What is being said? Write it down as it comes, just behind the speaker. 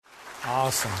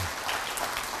Awesome.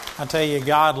 I tell you,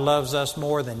 God loves us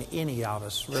more than any of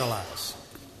us realize.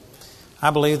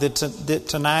 I believe that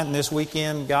tonight and this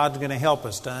weekend, God's going to help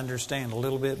us to understand a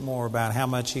little bit more about how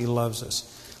much He loves us.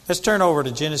 Let's turn over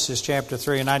to Genesis chapter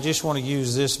 3, and I just want to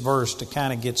use this verse to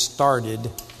kind of get started.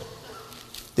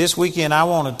 This weekend, I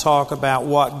want to talk about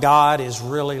what God is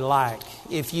really like.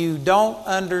 If you don't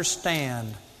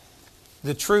understand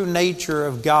the true nature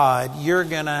of God, you're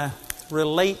going to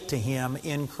relate to Him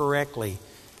incorrectly.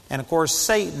 And of course,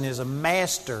 Satan is a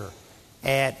master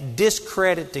at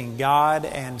discrediting God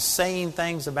and saying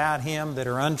things about Him that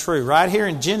are untrue. Right here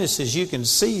in Genesis, you can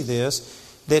see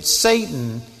this, that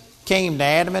Satan came to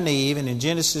Adam and Eve, and in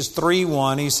Genesis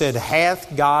 3:1, he said,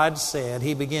 "Hath God said?"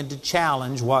 He began to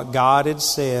challenge what God had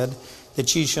said,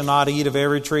 that ye shall not eat of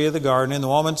every tree of the garden. And the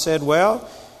woman said, "Well,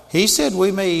 He said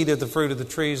we may eat of the fruit of the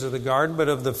trees of the garden, but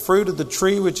of the fruit of the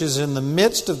tree which is in the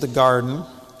midst of the garden,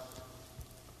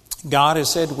 God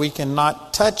has said we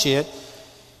cannot touch it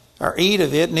or eat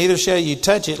of it, neither shall you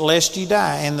touch it, lest you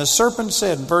die." And the serpent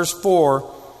said, verse 4,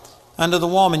 unto the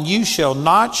woman, "You shall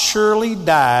not surely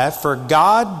die, for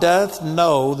God doth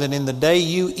know that in the day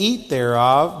you eat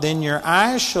thereof, then your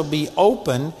eyes shall be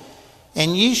open,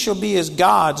 and ye shall be as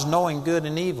gods, knowing good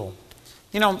and evil."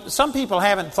 You know, some people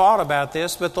haven't thought about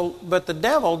this, but the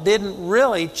devil didn't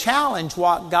really challenge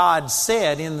what God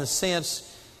said in the sense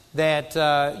that,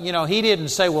 he didn't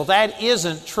say, well, that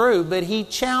isn't true, but he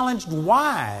challenged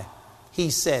why he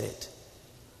said it.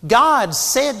 God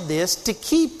said this to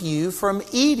keep you from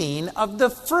eating of the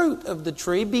fruit of the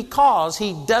tree because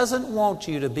He doesn't want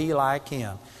you to be like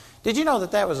Him. Did you know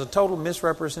that was a total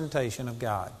misrepresentation of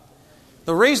God?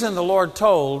 The reason the Lord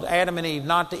told Adam and Eve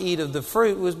not to eat of the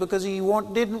fruit was because He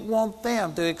didn't want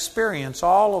them to experience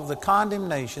all of the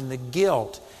condemnation, the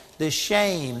guilt, the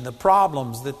shame, the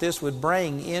problems that this would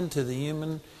bring into the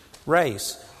human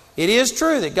race. It is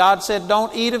true that God said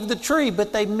don't eat of the tree,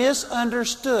 but they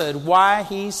misunderstood why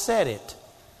He said it.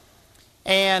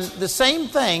 And the same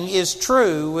thing is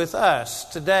true with us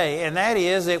today, and that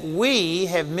is that we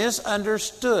have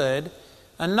misunderstood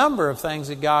a number of things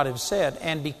that God has said.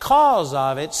 And because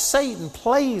of it, Satan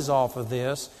plays off of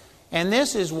this, and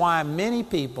this is why many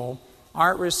people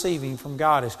aren't receiving from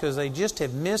God, is because they just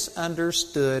have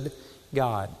misunderstood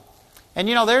God. And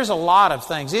there's a lot of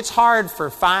things. It's hard for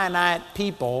finite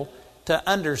people to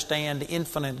understand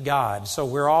infinite God, so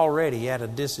we're already at a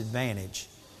disadvantage.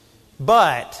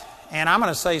 But, and I'm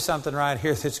going to say something right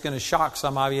here that's going to shock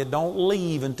some of you. Don't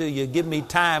leave until you give me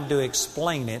time to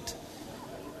explain it.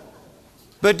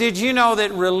 But did you know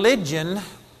that religion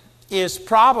is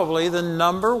probably the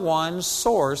number one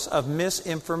source of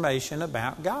misinformation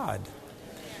about God?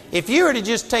 If you were to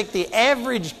just take the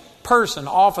average person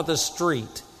off of the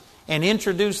street and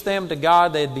introduce them to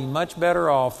God, they'd be much better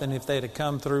off than if they'd have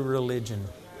come through religion.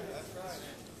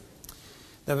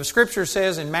 The Scripture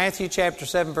says in Matthew chapter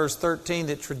 7 verse 13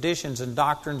 that traditions and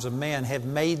doctrines of men have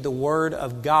made the Word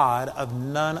of God of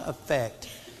none effect.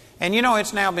 And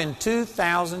it's now been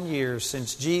 2,000 years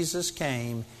since Jesus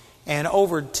came, and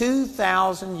over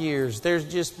 2,000 years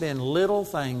there's just been little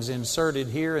things inserted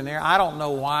here and there. I don't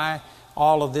know why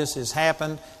all of this has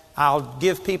happened. I'll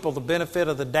give people the benefit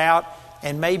of the doubt,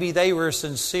 and maybe they were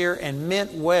sincere and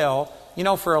meant well.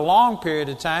 For a long period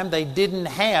of time they didn't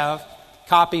have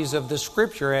copies of the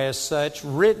Scripture as such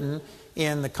written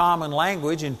in the common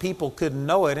language, and people couldn't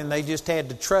know it, and they just had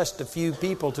to trust a few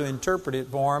people to interpret it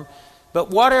for them. But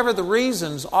whatever the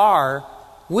reasons are,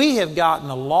 we have gotten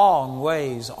a long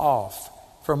ways off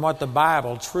from what the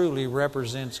Bible truly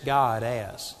represents God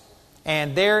as.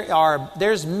 And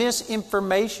there's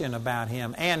misinformation about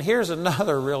Him. And here's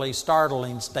another really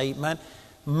startling statement.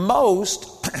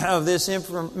 Most of this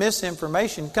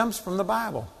misinformation comes from the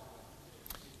Bible.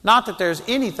 Not that there's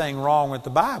anything wrong with the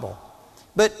Bible,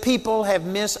 but people have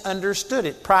misunderstood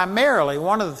it. Primarily,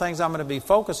 one of the things I'm going to be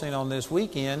focusing on this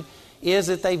weekend is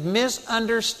that they've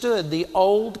misunderstood the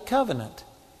Old Covenant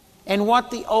and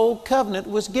what the Old Covenant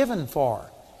was given for.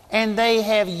 And they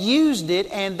have used it,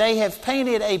 and they have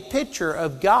painted a picture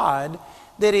of God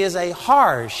that is a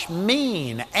harsh,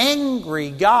 mean,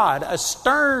 angry God, a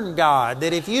stern God,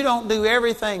 that if you don't do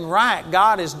everything right,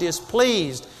 God is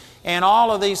displeased, and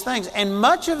all of these things. And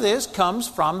much of this comes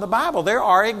from the Bible. There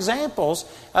are examples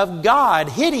of God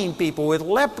hitting people with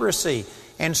leprosy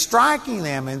and striking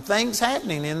them, and things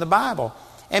happening in the Bible.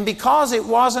 And because it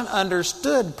wasn't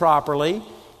understood properly,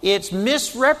 it's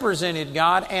misrepresented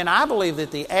God, and I believe that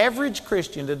the average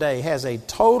Christian today has a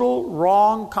total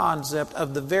wrong concept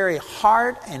of the very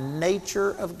heart and nature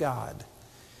of God.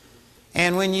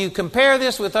 And when you compare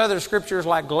this with other scriptures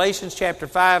like Galatians chapter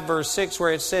 5, verse 6,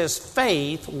 where it says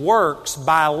faith works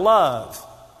by love.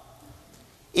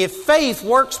 If faith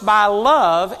works by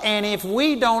love, and if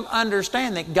we don't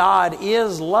understand that God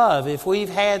is love, if we've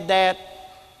had that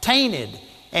tainted,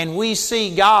 and we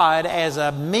see God as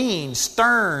a mean,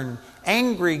 stern,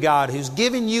 angry God who's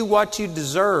giving you what you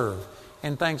deserve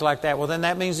and things like that, well, then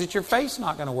that means that your faith's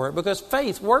not going to work, because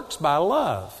faith works by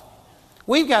love.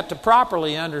 We've got to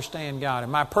properly understand God.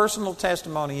 And my personal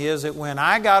testimony is that when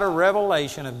I got a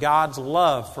revelation of God's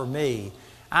love for me,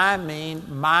 I mean,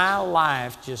 my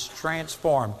life just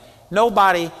transformed.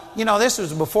 Nobody, this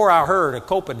was before I heard of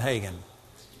Copeland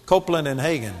and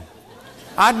Hagen.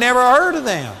 I'd never heard of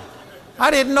them.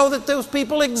 I didn't know that those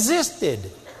people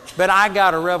existed. But I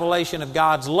got a revelation of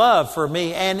God's love for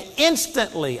me, and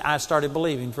instantly I started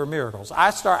believing for miracles.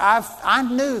 I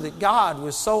knew that God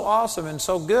was so awesome and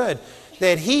so good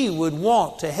that He would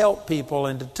want to help people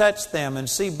and to touch them and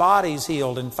see bodies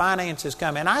healed and finances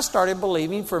come. And I started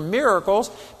believing for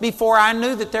miracles before I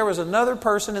knew that there was another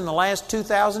person in the last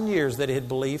 2,000 years that had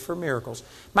believed for miracles.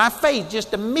 My faith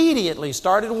just immediately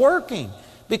started working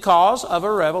because of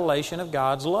a revelation of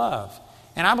God's love.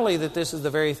 And I believe that this is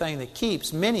the very thing that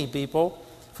keeps many people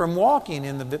from walking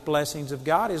in the blessings of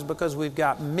God, is because we've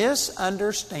got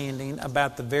misunderstanding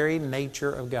about the very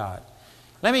nature of God.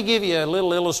 Let me give you a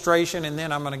little illustration, and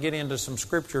then I'm going to get into some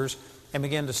scriptures and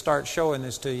begin to start showing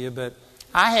this to you. But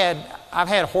I've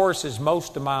had horses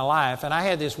most of my life, and I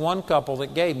had this one couple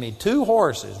that gave me 2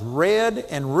 horses. Red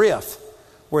and Riff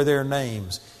were their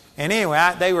names. And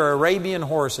anyway, they were Arabian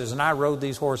horses, and I rode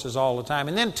these horses all the time.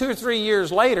 And then 2 or 3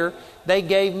 years later, they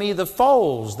gave me the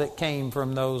foals that came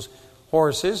from those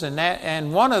horses,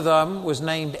 and one of them was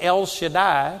named El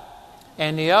Shaddai,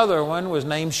 and the other one was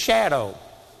named Shadow.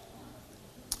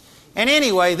 And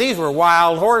anyway, these were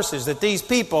wild horses that these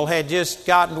people had just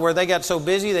gotten to where they got so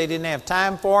busy they didn't have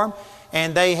time for them.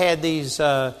 And they had these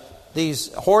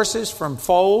horses from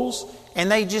foals,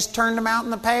 and they just turned them out in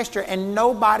the pasture, and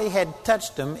nobody had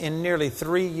touched them in nearly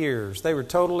 3 years. They were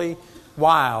totally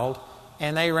wild,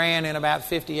 and they ran in about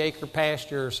 50-acre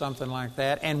pasture or something like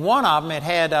that. And one of them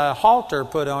had a halter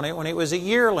put on it when it was a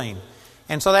yearling.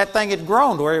 And so that thing had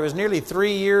grown to where it was nearly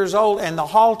 3 years old, and the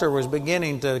halter was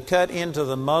beginning to cut into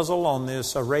the muzzle on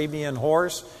this Arabian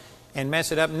horse and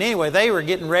mess it up. And anyway, they were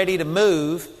getting ready to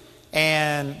move,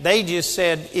 and they just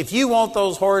said, if you want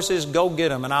those horses, go get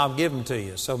them and I'll give them to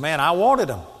you. So, man, I wanted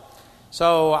them.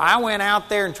 So I went out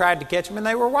there and tried to catch them, and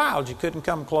they were wild. You couldn't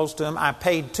come close to them. I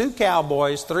paid 2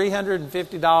 cowboys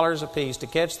 $350 apiece to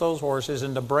catch those horses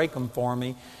and to break them for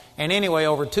me. And anyway,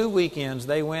 over 2 weekends,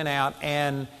 they went out,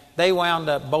 and they wound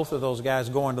up, both of those guys,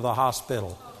 going to the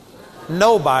hospital.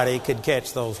 Nobody could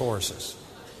catch those horses.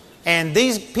 And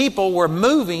these people were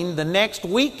moving the next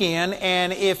weekend,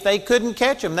 and if they couldn't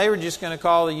catch them, they were just going to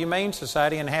call the Humane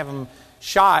Society and have them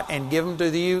shot and give them to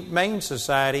the Humane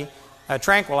Society,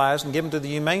 tranquilized and give them to the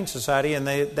Humane Society.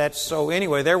 And so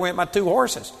anyway, there went my 2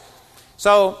 horses.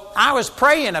 So I was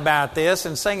praying about this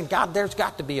and saying, God, there's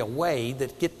got to be a way to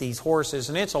get these horses.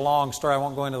 And it's a long story. I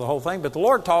won't go into the whole thing. But the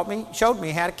Lord showed me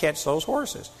how to catch those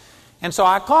horses. And so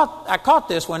I caught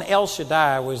this one. El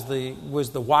Shaddai was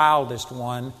the wildest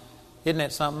one. Isn't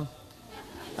that something?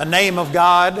 A name of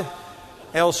God,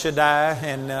 El Shaddai.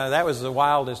 And that was the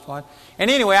wildest one.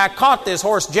 And anyway, I caught this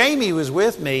horse. Jamie was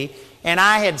with me. And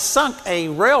I had sunk a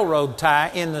railroad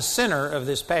tie in the center of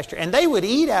this pasture. And they would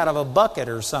eat out of a bucket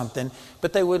or something,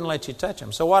 but they wouldn't let you touch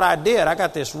them. So what I did, I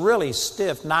got this really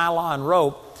stiff nylon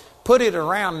rope, put it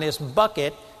around this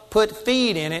bucket, put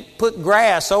feed in it, put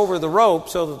grass over the rope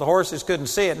so that the horses couldn't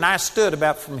see it. And I stood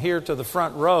about from here to the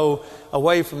front row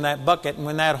away from that bucket. And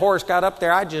when that horse got up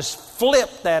there, I just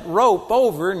flipped that rope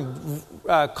over and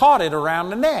caught it around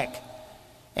the neck.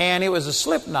 And it was a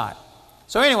slip knot.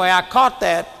 So anyway, I caught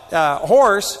that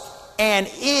horse, and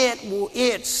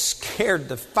it scared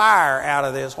the fire out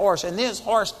of this horse. And this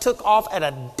horse took off at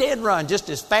a dead run, just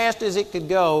as fast as it could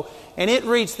go. And it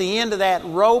reached the end of that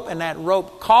rope, and that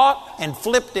rope caught and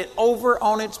flipped it over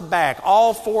on its back,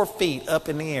 all 4 feet up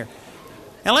in the air.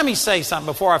 Now let me say something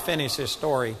before I finish this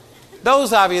story.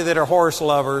 Those of you that are horse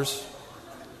lovers,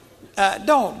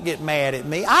 don't get mad at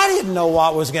me. I didn't know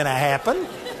what was going to happen.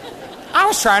 I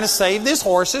was trying to save this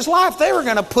horse's life. They were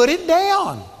going to put it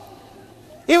down.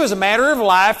 It was a matter of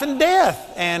life and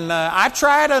death. And I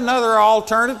tried another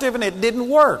alternative, and it didn't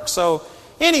work. So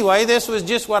anyway, this was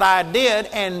just what I did.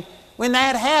 And when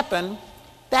that happened,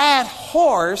 that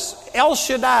horse, El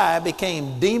Shaddai,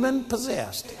 became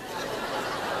demon-possessed.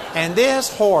 And this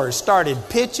horse started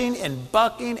pitching and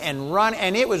bucking and running.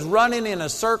 And it was running in a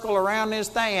circle around this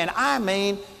thing. And I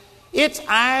mean, Its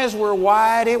eyes were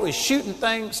wide. It was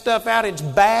shooting stuff out its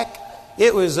back.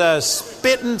 It was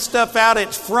spitting stuff out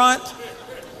its front.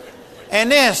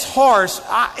 And this horse,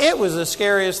 it was the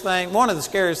scariest thing, one of the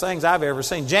scariest things I've ever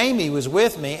seen. Jamie was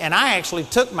with me, and I actually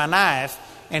took my knife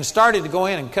and started to go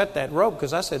in and cut that rope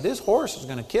because I said, this horse is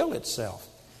going to kill itself.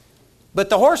 But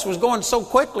the horse was going so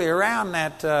quickly around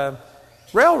that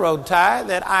railroad tie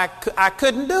that I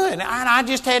couldn't do it. And I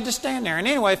just had to stand there. And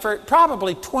anyway, for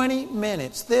probably 20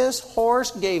 minutes, this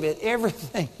horse gave it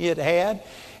everything it had.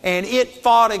 And it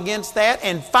fought against that.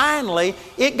 And finally,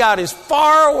 it got as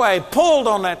far away, pulled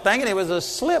on that thing, and it was a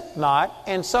slip knot.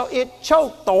 And so it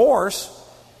choked the horse.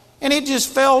 And it just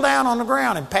fell down on the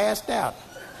ground and passed out.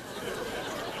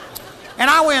 And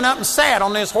I went up and sat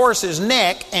on this horse's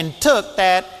neck and took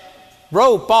that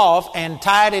rope off and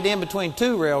tied it in between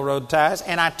two railroad ties.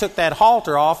 And I took that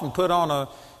halter off and put on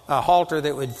a halter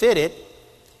that would fit it.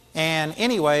 And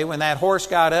anyway, when that horse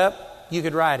got up, you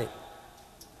could ride it.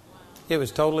 It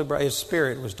was totally broken. His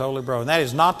spirit was totally broken. That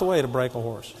is not the way to break a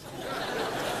horse.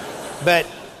 But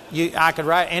I could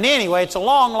ride. And anyway, it's a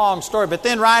long, long story. But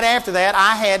then right after that,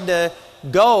 I had to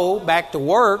go back to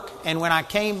work. And when I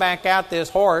came back out, this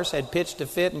horse had pitched a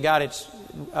fit and got its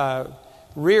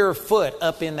rear foot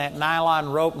up in that nylon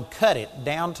rope and cut it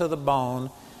down to the bone.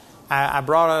 I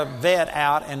brought a vet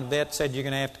out, and the vet said, you're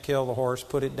going to have to kill the horse,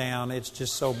 put it down. It's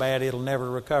just so bad it'll never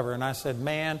recover. And I said,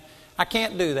 man, I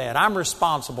can't do that. I'm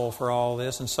responsible for all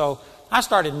this. And so I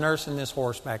started nursing this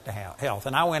horse back to health.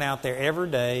 And I went out there every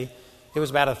day. It was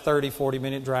about a 30,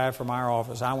 40-minute drive from our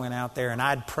office. I went out there, and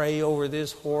I'd pray over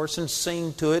this horse and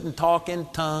sing to it and talk in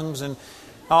tongues and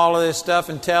all of this stuff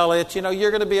and tell it,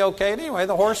 you're going to be okay. And anyway,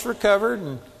 the horse recovered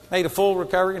and made a full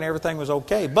recovery, and everything was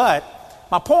okay. But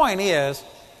my point is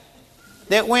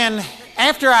that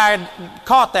after I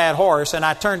caught that horse and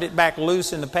I turned it back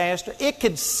loose in the pasture, it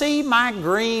could see my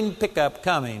green pickup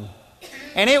coming.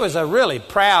 And it was a really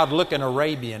proud-looking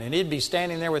Arabian. And it'd be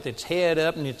standing there with its head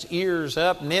up and its ears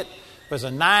up. And it was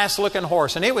a nice-looking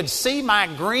horse. And it would see my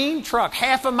green truck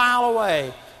half a mile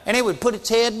away. And it would put its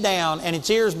head down and its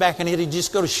ears back, and it'd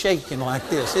just go to shaking like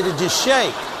this. It'd just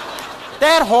shake.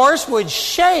 That horse would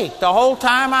shake the whole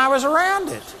time I was around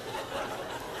it.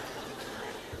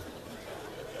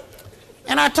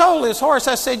 And I told this horse,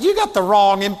 I said, you got the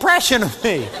wrong impression of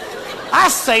me. I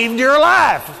saved your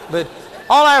life. But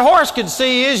all that horse could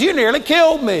see is you nearly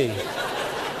killed me.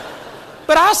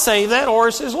 But I saved that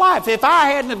horse's life. If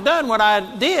I hadn't have done what I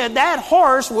did, that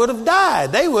horse would have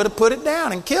died. They would have put it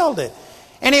down and killed it.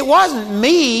 And it wasn't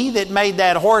me that made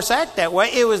that horse act that way.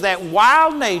 It was that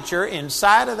wild nature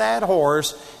inside of that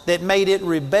horse that made it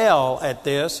rebel at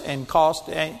this and caused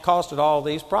it all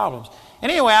these problems.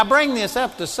 And anyway, I bring this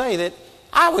up to say that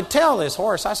I would tell this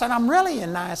horse, I said, I'm really a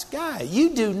nice guy.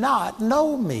 You do not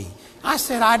know me. I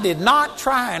said, I did not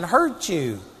try and hurt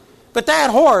you. But that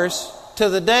horse, to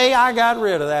the day I got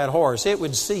rid of that horse, it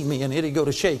would see me and it'd go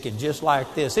to shaking just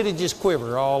like this. It'd just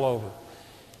quiver all over.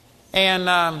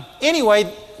 And anyway,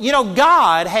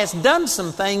 God has done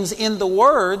some things in the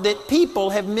Word that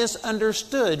people have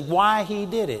misunderstood why He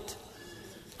did it.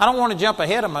 I don't want to jump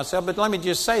ahead of myself, but let me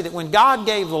just say that when God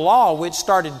gave the law, which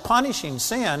started punishing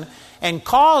sin and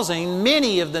causing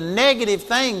many of the negative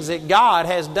things that God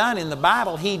has done in the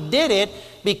Bible, He did it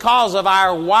because of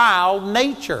our wild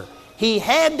nature. He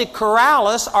had to corral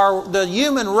us, or the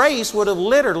human race would have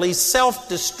literally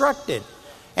self-destructed.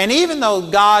 And even though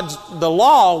the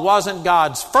law wasn't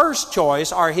God's first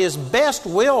choice or His best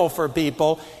will for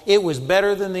people, it was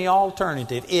better than the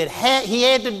alternative. He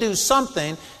had to do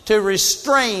something to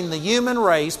restrain the human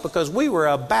race because we were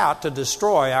about to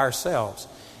destroy ourselves.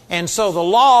 And so the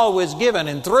law was given,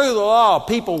 and through the law,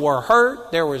 people were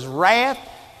hurt. There was wrath.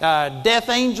 Death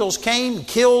angels came,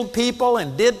 killed people,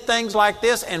 and did things like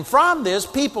this. And from this,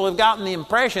 people have gotten the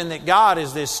impression that God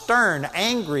is this stern,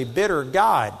 angry, bitter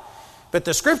God. But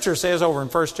the Scripture says over in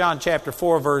 1 John chapter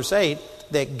 4, verse 8,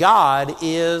 that God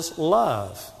is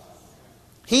love.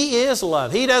 He is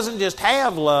love. He doesn't just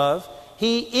have love.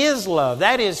 He is love.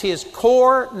 That is His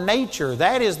core nature.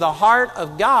 That is the heart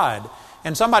of God.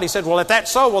 And somebody said, well, if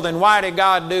that's so, well, then why did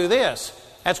God do this?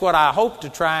 That's what I hope to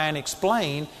try and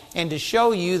explain and to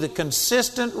show you the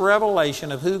consistent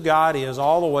revelation of who God is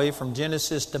all the way from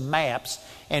Genesis to maps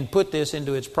and put this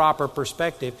into its proper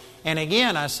perspective. And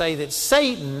again, I say that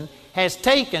Satan has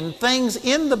taken things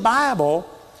in the Bible,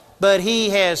 but he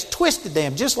has twisted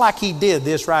them, just like he did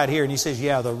this right here. And he says,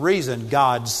 yeah, the reason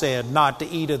God said not to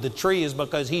eat of the tree is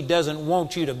because He doesn't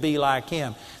want you to be like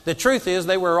Him. The truth is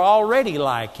they were already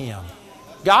like Him.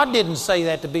 God didn't say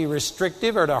that to be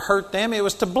restrictive or to hurt them. It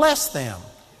was to bless them.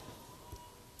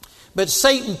 But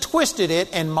Satan twisted it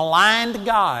and maligned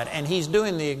God, and he's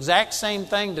doing the exact same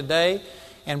thing today.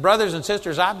 And brothers and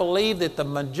sisters, I believe that the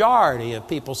majority of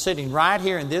people sitting right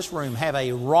here in this room have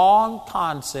a wrong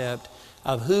concept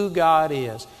of who God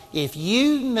is. If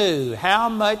you knew how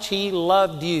much He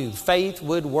loved you, faith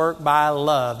would work by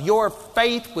love. Your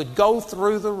faith would go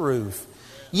through the roof.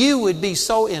 You would be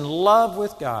so in love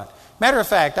with God. Matter of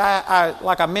fact,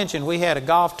 like I mentioned, we had a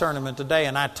golf tournament today,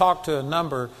 and I talked to a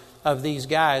number of these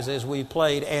guys as we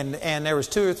played, and there was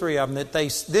 2 or 3 of them that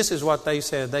this is what they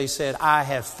said. They said, I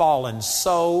have fallen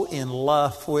so in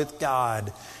love with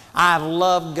God. I've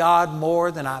loved God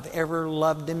more than I've ever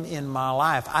loved Him in my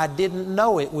life. I didn't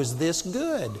know it was this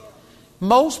good.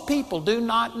 Most people do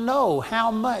not know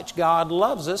how much God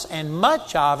loves us, and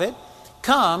much of it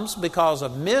comes because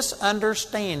of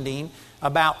misunderstanding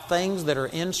about things that are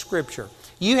in Scripture.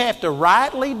 You have to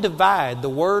rightly divide the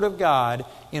Word of God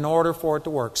in order for it to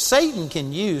work. Satan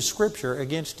can use Scripture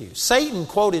against you. Satan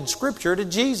quoted Scripture to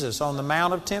Jesus on the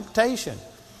Mount of Temptation.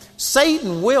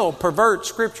 Satan will pervert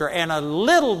Scripture, and a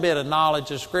little bit of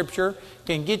knowledge of Scripture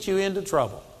can get you into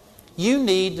trouble. You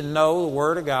need to know the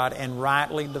Word of God and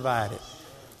rightly divide it.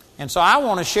 And so I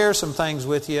want to share some things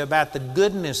with you about the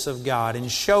goodness of God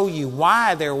and show you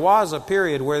why there was a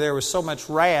period where there was so much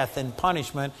wrath and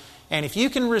punishment. And if you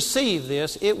can receive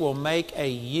this, it will make a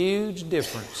huge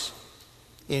difference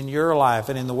in your life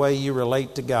and in the way you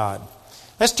relate to God.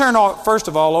 Let's turn first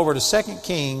of all over to 2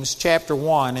 Kings chapter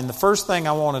 1. And the first thing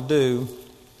I want to do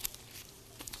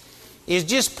is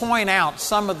just point out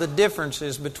some of the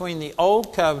differences between the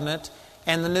Old Covenant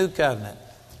and the New Covenant.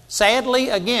 Sadly,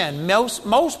 again,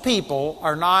 most people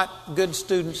are not good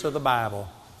students of the Bible.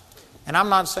 And I'm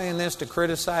not saying this to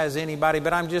criticize anybody,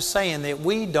 but I'm just saying that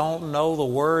we don't know the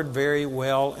Word very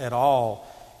well at all.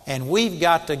 And we've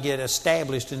got to get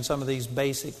established in some of these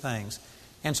basic things.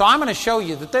 And so I'm going to show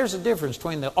you that there's a difference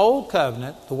between the Old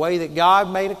Covenant, the way that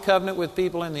God made a covenant with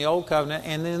people in the Old Covenant,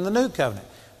 and in the New Covenant.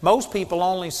 Most people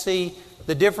only see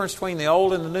the difference between the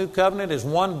Old and the New Covenant as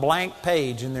one blank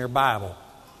page in their Bible.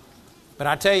 But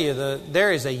I tell you,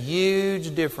 there is a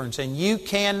huge difference, and you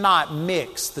cannot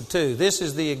mix the two. This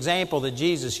is the example that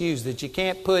Jesus used, that you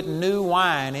can't put new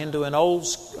wine into an old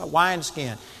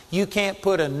wineskin. You can't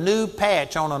put a new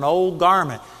patch on an old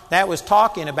garment. That was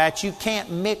talking about you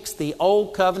can't mix the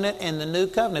Old Covenant and the New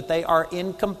Covenant. They are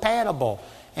incompatible.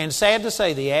 And sad to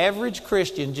say, the average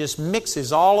Christian just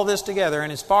mixes all of this together.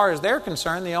 And as far as they're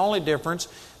concerned, the only difference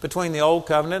between the Old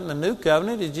Covenant and the New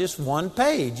Covenant is just one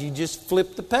page. You just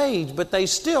flip the page. But they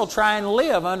still try and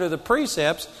live under the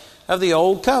precepts of the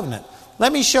Old Covenant.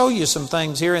 Let me show you some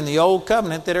things here in the Old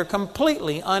Covenant that are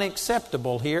completely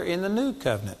unacceptable here in the New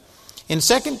Covenant. In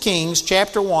 2 Kings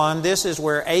chapter 1, this is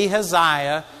where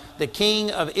Ahaziah, the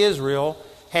king of Israel,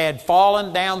 had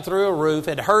fallen down through a roof,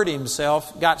 had hurt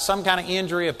himself, got some kind of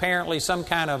injury, apparently some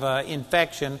kind of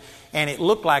infection, and it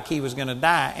looked like he was going to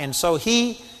die. And so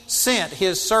he sent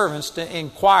his servants to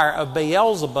inquire of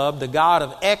Beelzebub, the god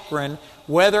of Ekron,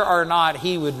 whether or not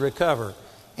he would recover.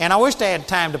 And I wish I had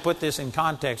time to put this in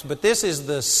context, but this is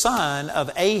the son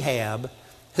of Ahab,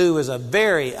 who was a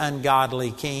very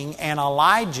ungodly king, and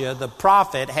Elijah, the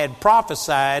prophet, had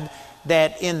prophesied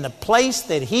that in the place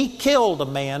that he killed a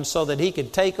man so that he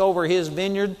could take over his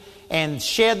vineyard and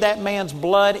shed that man's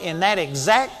blood, in that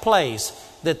exact place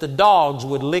that the dogs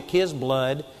would lick his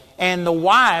blood. And the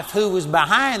wife who was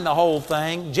behind the whole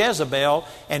thing, Jezebel,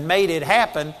 and made it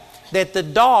happen, that the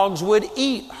dogs would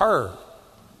eat her.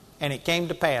 And it came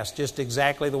to pass just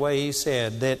exactly the way he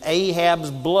said, that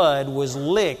Ahab's blood was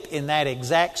licked in that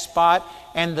exact spot,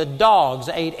 and the dogs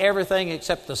ate everything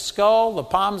except the skull, the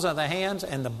palms of the hands,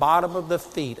 and the bottom of the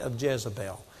feet of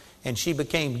Jezebel. And she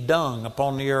became dung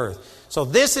upon the earth. So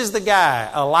this is the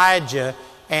guy, Elijah,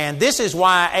 and this is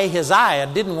why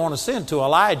Ahaziah didn't want to send to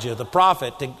Elijah, the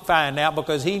prophet, to find out,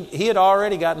 because he had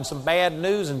already gotten some bad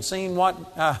news and seen what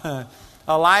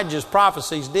Elijah's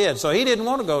prophecies did. So he didn't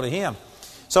want to go to him.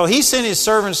 So he sent his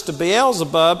servants to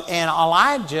Beelzebub, and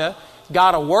Elijah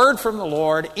got a word from the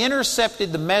Lord,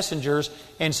 intercepted the messengers,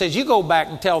 and says, you go back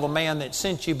and tell the man that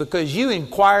sent you, because you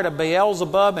inquired of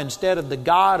Beelzebub instead of the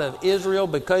God of Israel.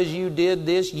 Because you did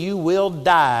this, you will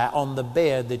die on the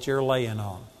bed that you're laying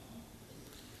on.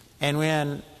 And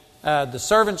when the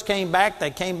servants came back,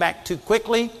 they came back too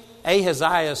quickly.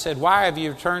 Ahaziah said, why have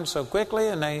you returned so quickly?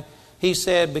 And he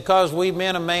said, because we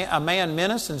met a man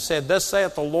met us and said, thus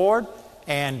saith the Lord,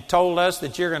 and told us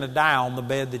that you're going to die on the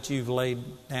bed that you've laid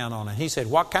down on. And he said,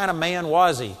 what kind of man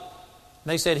was he? And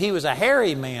they said, he was a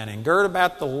hairy man and girt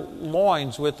about the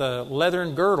loins with a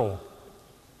leathern girdle.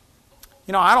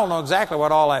 I don't know exactly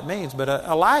what all that means, but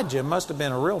Elijah must have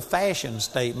been a real fashion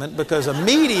statement, because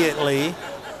immediately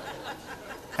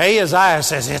Ahaziah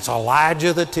says, it's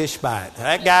Elijah the Tishbite.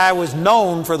 That guy was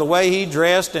known for the way he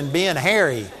dressed and being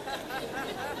hairy.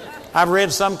 I've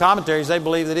read some commentaries, they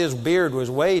believe that his beard was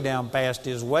way down past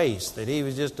his waist, that he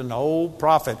was just an old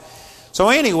prophet. So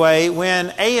anyway, when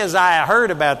Ahaziah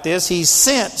heard about this, he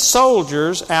sent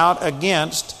soldiers out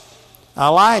against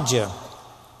Elijah.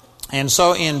 And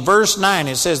so in verse 9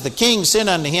 it says, the king sent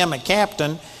unto him a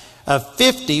captain of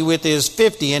 50 with his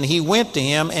 50, and he went to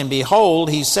him, and behold,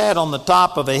 he sat on the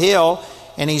top of a hill,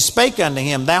 and he spake unto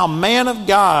him, thou man of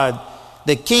God,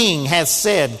 the king hath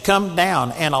said, come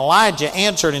down. And Elijah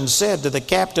answered and said to the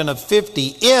captain of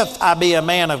 50, if I be a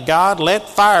man of God, let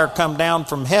fire come down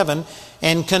from heaven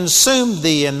and consume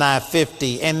thee and thy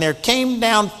 50. And there came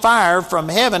down fire from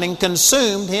heaven and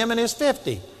consumed him and his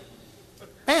 50.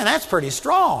 Man, that's pretty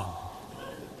strong.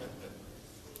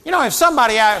 If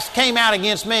somebody else came out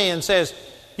against me and says,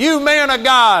 you man of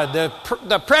God,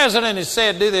 the president has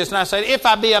said do this, and I said, if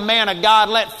I be a man of God,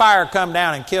 let fire come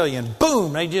down and kill you. And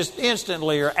boom, they just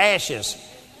instantly are ashes.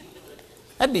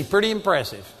 That'd be pretty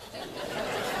impressive.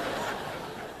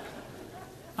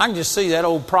 I can just see that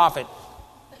old prophet,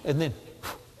 and then,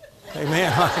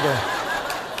 amen,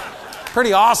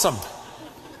 pretty awesome.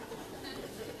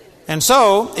 And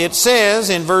so it says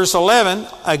in verse 11,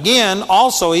 again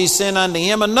also he sent unto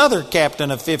him another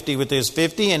captain of 50 with his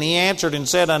 50, and he answered and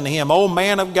said unto him, O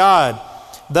man of God,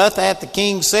 thus hath the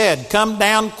king said, come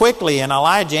down quickly. And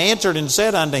Elijah answered and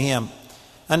said unto them,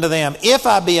 if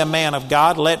I be a man of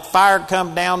God, let fire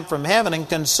come down from heaven and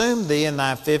consume thee and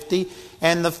thy 50.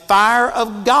 And the fire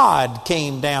of God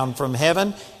came down from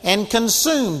heaven and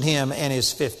consumed him and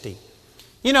his 50.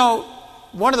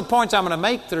 One of the points I'm going to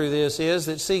make through this is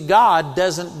that, see, God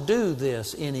doesn't do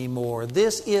this anymore.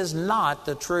 This is not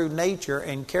the true nature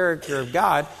and character of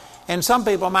God. And some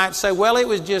people might say, well, it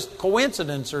was just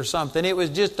coincidence or something. It was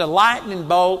just a lightning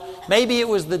bolt. Maybe it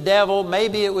was the devil.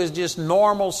 Maybe it was just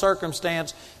normal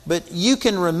circumstance. But you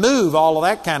can remove all of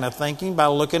that kind of thinking by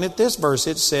looking at this verse.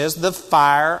 It says, the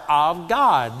fire of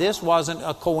God. This wasn't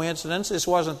a coincidence. This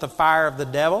wasn't the fire of the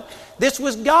devil. This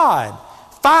was God.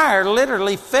 Fire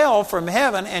literally fell from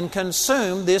heaven and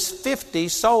consumed this 50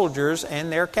 soldiers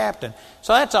and their captain.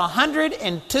 So that's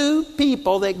 102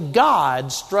 people that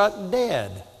God struck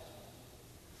dead.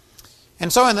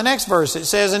 And so in the next verse it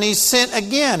says, and he sent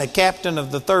again a captain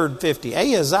of the third 50.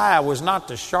 Ahaziah was not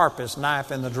the sharpest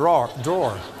knife in the drawer.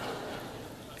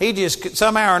 He just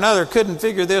somehow or another couldn't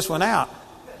figure this one out.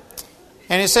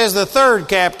 And it says the third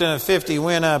captain of 50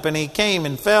 went up, and he came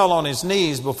and fell on his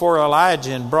knees before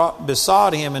Elijah and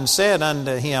besought him and said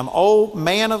unto him, O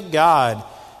man of God,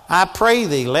 I pray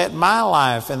thee, let my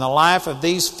life and the life of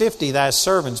these 50 thy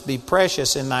servants be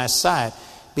precious in thy sight.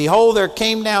 Behold, there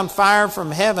came down fire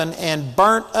from heaven and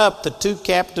burnt up the two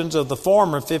captains of the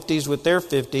former 50s with their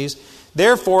 50s.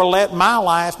 Therefore let my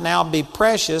life now be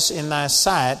precious in thy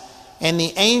sight. And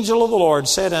the angel of the Lord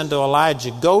said unto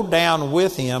Elijah, Go down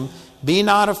with him, be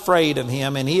not afraid of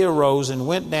him. And he arose and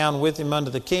went down with him unto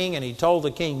the king. And he told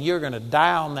the king, you're going to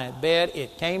die on that bed.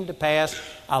 It came to pass.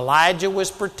 Elijah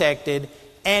was protected.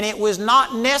 And it was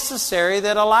not necessary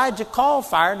that Elijah call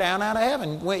fire down out of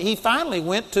heaven. He finally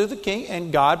went to the king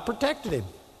and God protected him.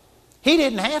 He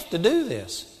didn't have to do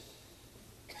this.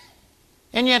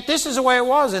 And yet this is the way it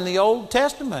was in the Old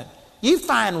Testament. You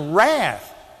find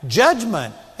wrath,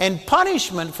 judgment, and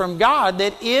punishment from God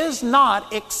that is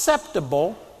not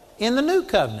acceptable in the New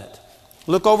Covenant.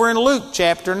 Look over in Luke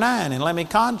chapter 9 and let me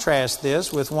contrast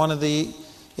this with one of the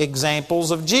examples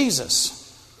of Jesus.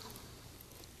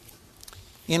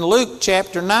 In Luke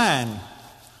chapter 9,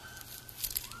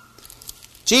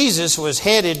 Jesus was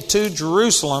headed to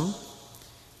Jerusalem.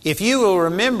 If you will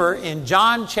remember, in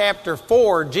John chapter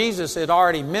 4, Jesus had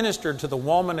already ministered to the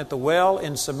woman at the well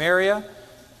in Samaria,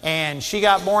 and she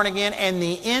got born again, and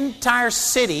the entire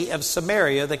city of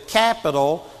Samaria, the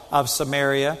capital of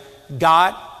Samaria,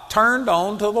 got turned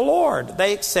on to the Lord.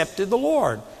 They accepted the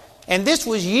Lord. And this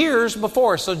was years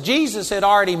before. So Jesus had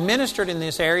already ministered in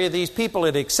this area. These people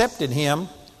had accepted him.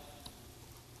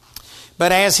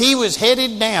 But as he was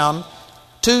headed down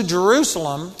to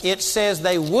Jerusalem, it says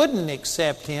they wouldn't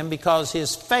accept him because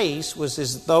his face was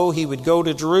as though he would go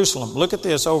to Jerusalem. Look at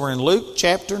this over in Luke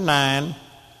chapter 9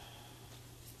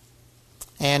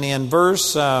 and in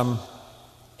verse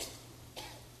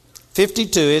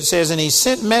 52, it says, And he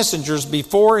sent messengers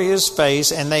before his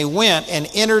face, and they went and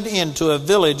entered into a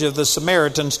village of the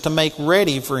Samaritans to make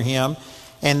ready for him.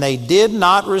 And they did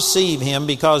not receive him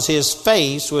because his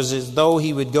face was as though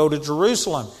he would go to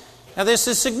Jerusalem. In Now this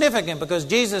is significant because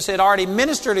Jesus had already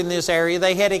ministered in this area.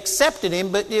 They had accepted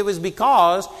Him, but it was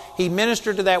because He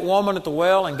ministered to that woman at the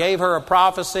well and gave her a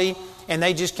prophecy, and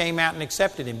they just came out and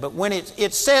accepted Him. But when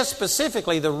it says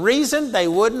specifically the reason they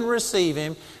wouldn't receive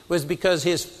Him was because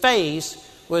His face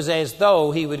was as though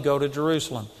He would go to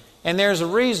Jerusalem. And there's a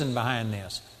reason behind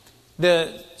this.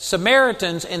 The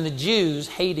Samaritans and the Jews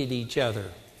hated each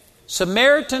other.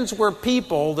 Samaritans were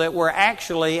people that were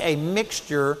actually a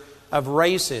mixture of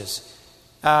races.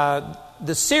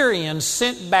 The Syrians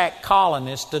sent back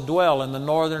colonists to dwell in the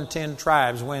northern 10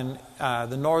 tribes when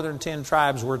the northern 10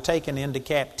 tribes were taken into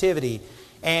captivity.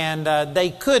 And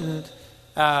they couldn't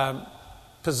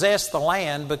possess the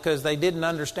land because they didn't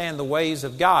understand the ways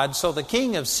of God. So the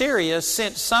king of Syria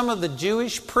sent some of the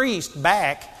Jewish priests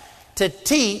back to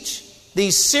teach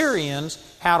these Syrians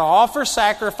how to offer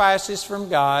sacrifices from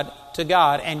God to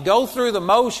God and go through the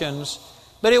motions.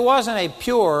 But it wasn't a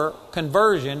pure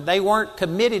conversion. They weren't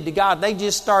committed to God. They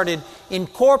just started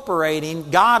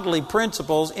incorporating godly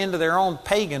principles into their own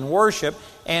pagan worship.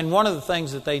 And one of the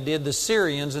things that they did, the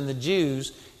Syrians and the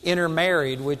Jews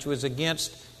intermarried, which was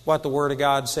against what the Word of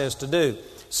God says to do.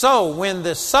 So when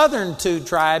the southern 2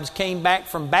 tribes came back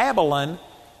from Babylon,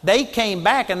 they came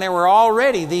back and there were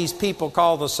already these people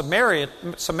called the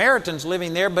Samaritans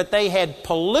living there, but they had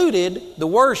polluted the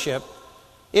worship.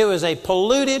 It was a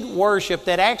polluted worship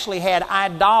that actually had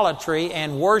idolatry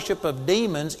and worship of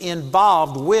demons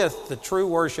involved with the true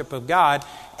worship of God.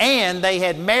 And they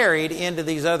had married into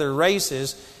these other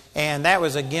races, and that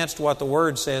was against what the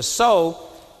Word says. So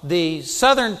the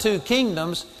southern 2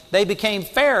 kingdoms, they became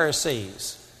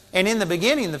Pharisees. And in the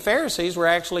beginning, the Pharisees were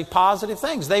actually positive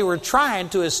things. They were trying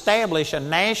to establish a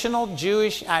national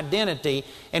Jewish identity,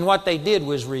 and what they did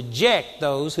was reject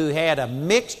those who had a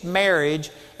mixed marriage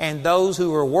and those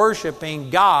who were worshiping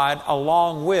God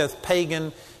along with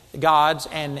pagan gods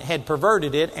and had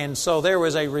perverted it. And so there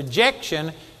was a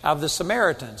rejection of the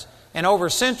Samaritans. And over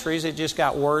centuries, it just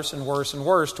got worse and worse and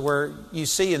worse to where you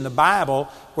see in the Bible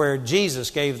where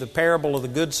Jesus gave the parable of the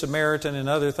Good Samaritan and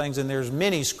other things. And there's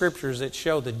many scriptures that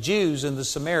show the Jews and the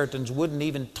Samaritans wouldn't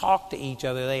even talk to each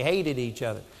other. They hated each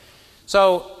other.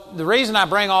 So the reason I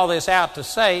bring all this out to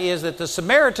say is that the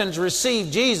Samaritans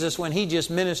received Jesus when He just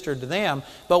ministered to them.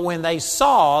 But when they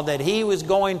saw that He was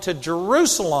going to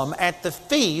Jerusalem at the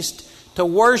feast to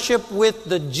worship with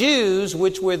the Jews,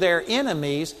 which were their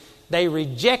enemies, they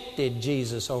rejected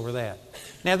Jesus over that.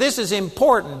 Now this is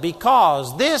important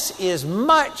because this is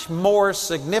much more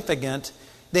significant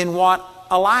than what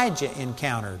Elijah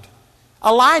encountered.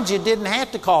 Elijah didn't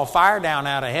have to call fire down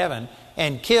out of heaven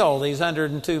and kill these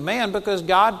 102 men because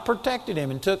God protected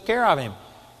him and took care of him.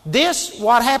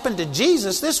 What happened to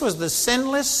Jesus, this was the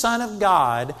sinless Son of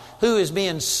God who is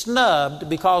being snubbed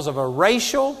because of a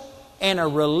racial and a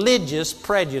religious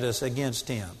prejudice against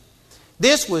Him.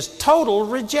 This was total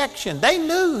rejection. They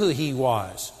knew who He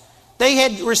was. They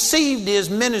had received His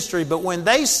ministry, but when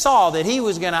they saw that He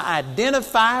was going to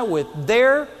identify with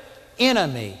their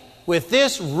enemy, with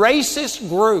this racist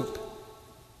group,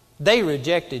 they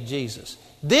rejected Jesus.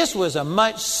 This was a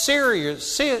much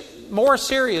more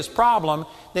serious problem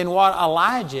than what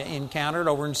Elijah encountered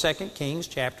over in 2 Kings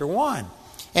chapter 1.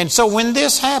 And so when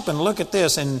this happened, look at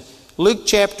this in Luke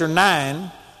chapter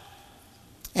 9,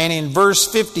 and in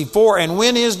verse 54, and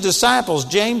when His disciples,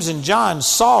 James and John,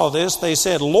 saw this, they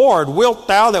said, Lord, wilt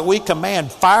Thou that we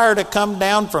command fire to come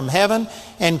down from heaven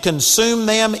and consume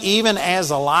them even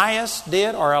as Elias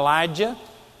did, or Elijah?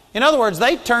 In other words,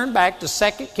 they turned back to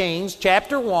 2 Kings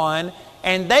chapter 1,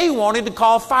 and they wanted to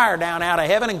call fire down out of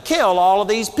heaven and kill all of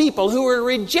these people who were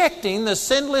rejecting the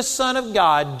sinless Son of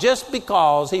God just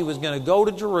because He was going to go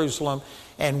to Jerusalem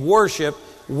and worship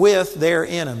with their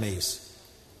enemies.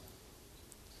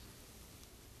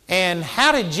 And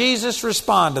how did Jesus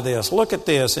respond to this? Look at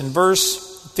this in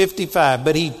verse 55.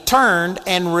 But He turned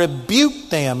and rebuked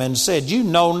them and said, You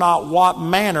know not what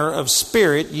manner of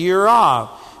spirit ye are of.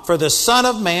 For the Son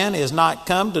of Man is not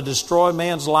come to destroy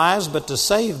men's lives, but to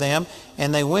save them.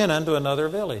 And they went unto another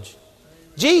village.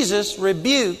 Jesus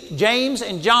rebuked James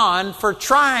and John for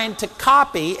trying to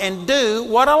copy and do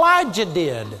what Elijah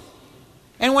did.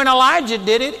 And when Elijah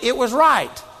did it, it was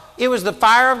right. It was the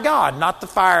fire of God, not the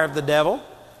fire of the devil.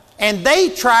 And they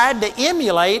tried to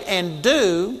emulate and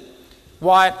do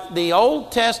what the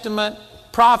Old Testament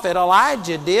prophet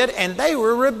Elijah did, and they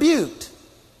were rebuked.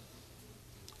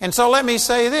 And so let me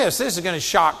say this. This is going to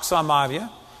shock some of you.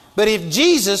 But if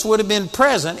Jesus would have been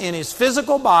present in His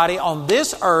physical body on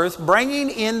this earth,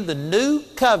 bringing in the new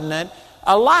covenant,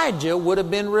 Elijah would have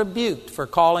been rebuked for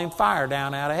calling fire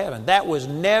down out of heaven. That was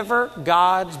never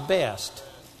God's best.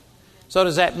 So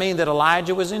does that mean that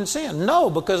Elijah was in sin? No,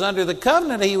 because under the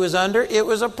covenant he was under, it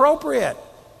was appropriate.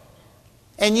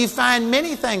 And you find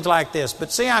many things like this. But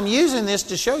see, I'm using this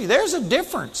to show you there's a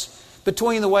difference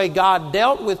between the way God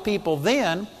dealt with people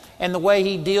then and the way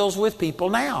He deals with people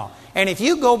now. And if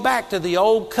you go back to the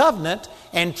old covenant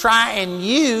and try and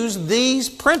use these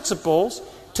principles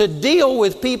to deal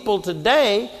with people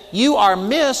today, you are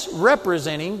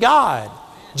misrepresenting God.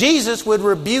 Jesus would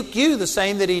rebuke you the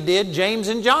same that He did James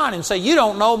and John and say, you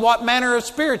don't know what manner of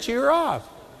spirit you are of.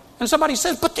 And somebody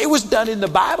says, but it was done in the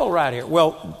Bible right here.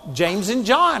 Well, James and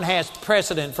John has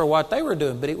precedent for what they were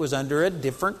doing, but it was under a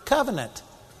different covenant.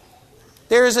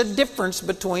 There is a difference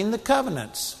between the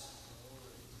covenants.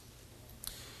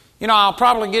 You know, I'll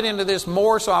probably get into this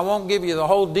more, so I won't give you the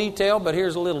whole detail, but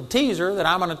here's a little teaser that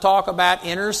I'm going to talk about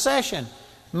intercession.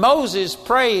 Moses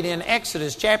prayed in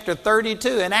Exodus chapter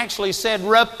 32 and actually said,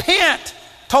 repent,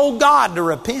 told God to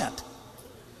repent.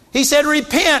 He said,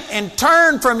 repent and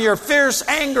turn from your fierce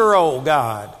anger, O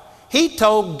God. He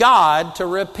told God to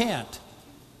repent.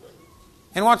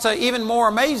 And what's even more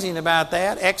amazing about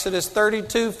that, Exodus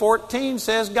 32:14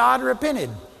 says God repented.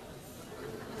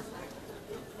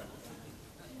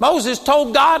 Moses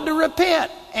told God to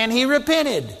repent, and he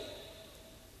repented.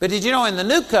 But did you know in the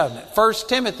New Covenant, 1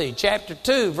 Timothy chapter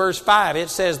 2, verse 5, it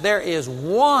says there is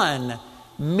one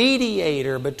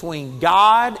mediator between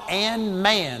God and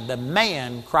man, the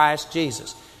man Christ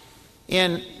Jesus.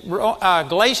 In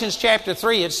Galatians chapter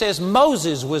 3, it says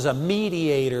Moses was a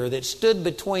mediator that stood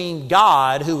between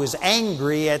God, who was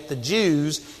angry at the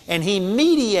Jews, and he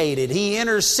mediated. He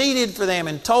interceded for them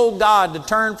and told God to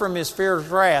turn from His fierce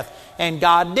wrath, and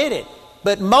God did it.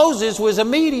 But Moses was a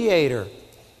mediator.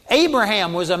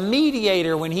 Abraham was a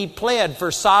mediator when he pled for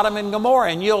Sodom and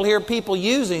Gomorrah. And you'll hear people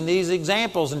using these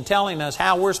examples and telling us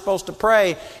how we're supposed to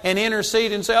pray and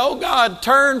intercede and say, oh God,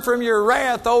 turn from your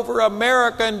wrath over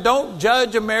America and don't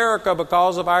judge America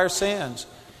because of our sins.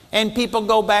 And people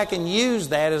go back and use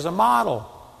that as a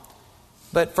model.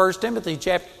 But 1 Timothy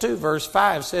chapter 2 verse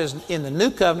 5 says in the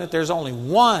New Covenant there's only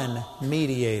one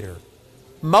mediator.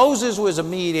 Moses was a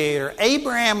mediator.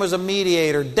 Abraham was a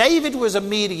mediator. David was a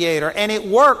mediator. And it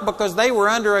worked because they were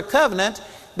under a covenant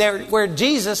where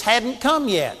Jesus hadn't come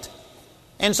yet.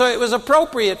 And so it was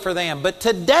appropriate for them. But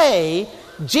today,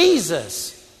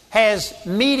 Jesus has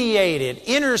mediated,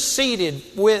 interceded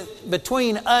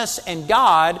between us and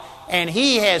God. And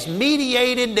He has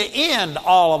mediated to end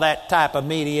all of that type of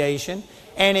mediation.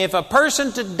 And if a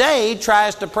person today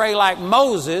tries to pray like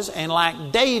Moses and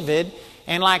like David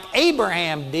and like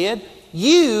Abraham did,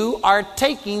 you are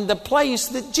taking the place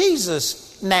that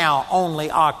Jesus now only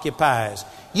occupies.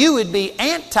 You would be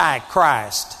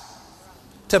anti-Christ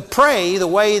to pray the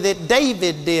way that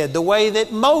David did, the way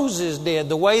that Moses did,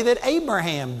 the way that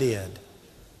Abraham did.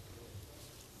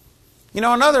 You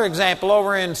know, another example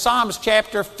over in Psalms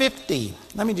chapter 50.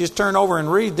 Let me just turn over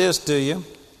and read this to you.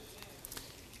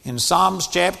 In Psalms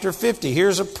chapter 50,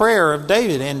 here's a prayer of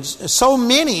David. And so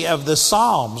many of the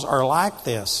Psalms are like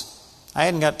this. I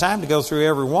hadn't got time to go through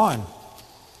every one.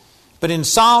 But in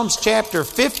Psalms chapter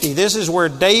 50, this is where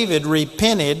David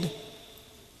repented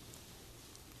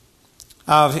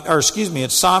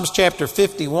it's Psalms chapter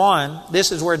 51.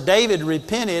 This is where David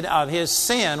repented of his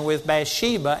sin with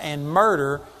Bathsheba and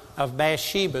murder of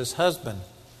Bathsheba's husband.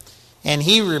 And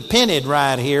he repented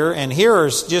right here. And here are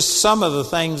just some of the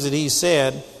things that he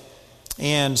said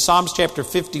in Psalms chapter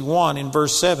 51 in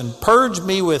verse 7. Purge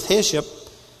me with hyssop,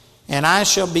 and I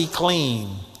shall be clean.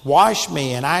 Wash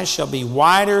me, and I shall be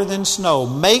whiter than snow.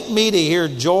 Make me to hear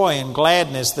joy and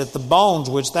gladness, that the bones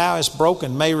which thou hast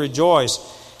broken may rejoice.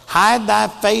 Hide thy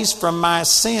face from my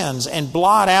sins, and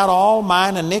blot out all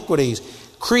mine iniquities.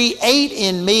 Create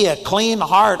in me a clean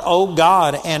heart, O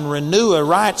God, and renew a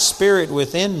right spirit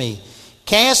within me.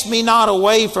 Cast me not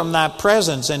away from thy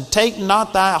presence, and take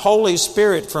not thy Holy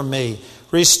Spirit from me.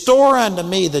 Restore unto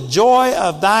me the joy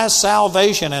of thy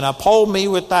salvation, and uphold me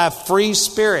with thy free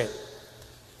spirit.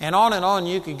 And on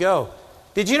you could go.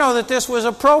 Did you know that this was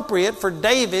appropriate for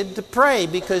David to pray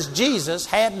because Jesus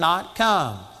had not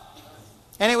come?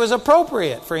 And it was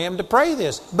appropriate for him to pray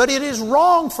this. But it is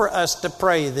wrong for us to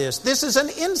pray this. This is an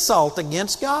insult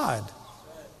against God.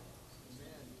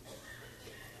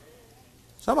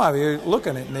 Some of you are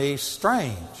looking at me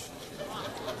strange.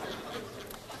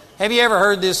 Have you ever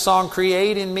heard this song,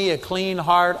 Create in me a clean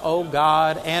heart, O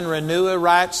God, and renew a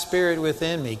right spirit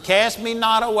within me? Cast me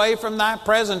not away from thy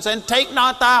presence, and take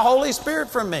not thy Holy Spirit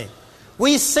from me.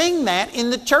 We sing that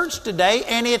in the church today,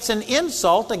 and it's an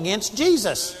insult against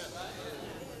Jesus.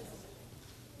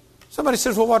 Somebody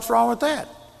says, well, what's wrong with that?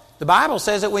 The Bible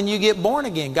says that when you get born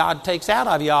again, God takes out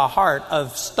of you a heart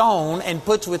of stone and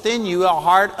puts within you a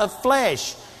heart of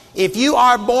flesh. If you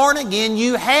are born again,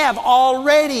 you have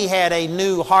already had a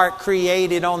new heart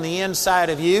created on the inside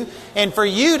of you. And for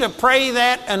you to pray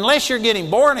that, unless you're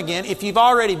getting born again, if you've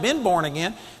already been born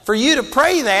again, for you to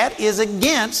pray that is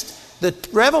against the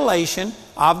revelation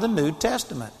of the New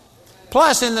Testament.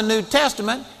 Plus, in the New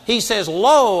Testament, He says,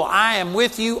 "Lo, I am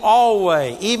with you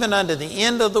always, even unto the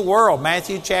end of the world."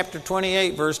 Matthew chapter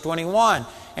 28, verse 21.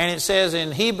 And it says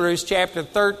in Hebrews chapter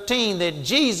 13 that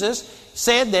Jesus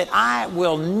said that I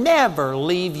will never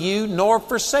leave you nor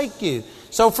forsake you.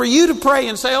 So for you to pray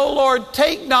and say, "Oh Lord,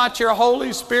 take not your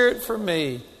Holy Spirit from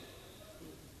me."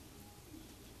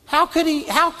 How could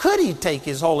he take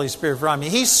His Holy Spirit from you?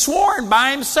 He's sworn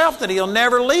by Himself that He'll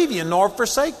never leave you nor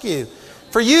forsake you.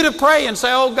 For you to pray and say,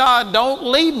 "Oh God, don't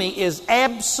leave me," is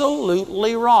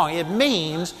absolutely wrong. It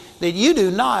means that you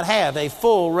do not have a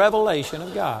full revelation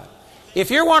of God. If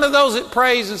you're one of those that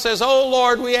prays and says, "Oh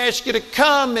Lord, we ask you to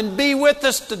come and be with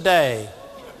us today,"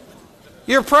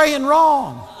 you're praying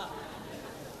wrong.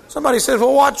 Somebody says,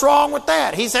 "Well, what's wrong with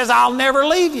that?" He says, "I'll never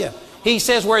leave you." He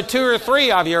says, "Where two or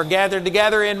three of you are gathered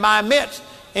together in my midst,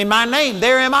 in my name,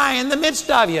 there am I in the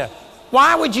midst of you."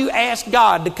 Why would you ask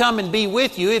God to come and be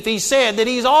with you if He said that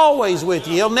He's always with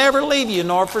you? He'll never leave you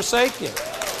nor forsake you.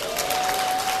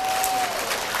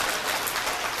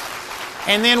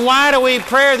 And then why do we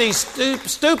pray these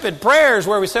stupid prayers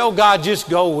where we say, "Oh God, just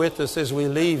go with us as we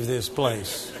leave this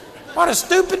place"? What a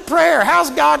stupid prayer.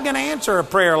 How's God going to answer a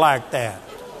prayer like that?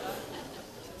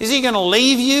 Is He going to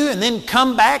leave you and then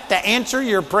come back to answer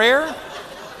your prayer?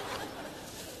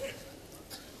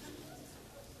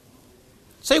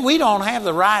 See, we don't have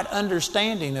the right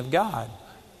understanding of God.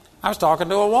 I was talking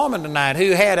to a woman tonight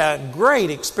who had a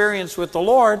great experience with the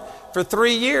Lord for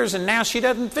 3 years, and now she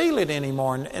doesn't feel it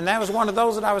anymore. And that was one of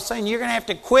those that I was saying, you're going to have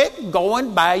to quit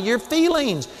going by your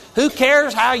feelings. Who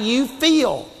cares how you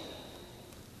feel?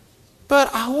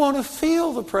 But I want to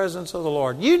feel the presence of the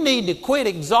Lord. You need to quit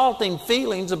exalting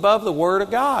feelings above the Word of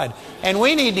God. And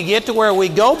we need to get to where we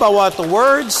go by what the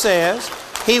Word says.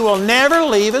 He will never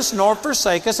leave us nor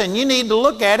forsake us. And you need to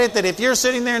look at it that if you're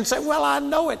sitting there and say, "Well, I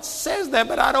know it says that,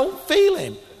 but I don't feel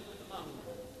Him."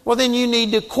 Well, then you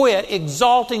need to quit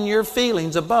exalting your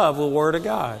feelings above the Word of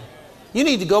God. You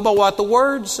need to go by what the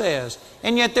Word says.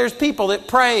 And yet there's people that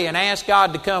pray and ask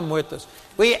God to come with us.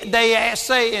 They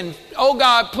say, "Oh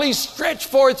God, please stretch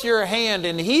forth your hand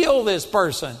and heal this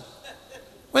person."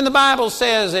 When the Bible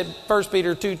says at 1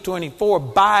 Peter 2:24,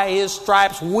 "By His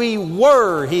stripes we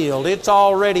were healed." It's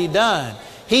already done.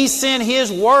 He sent His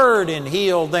Word and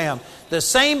healed them. The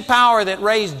same power that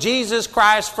raised Jesus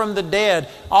Christ from the dead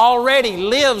already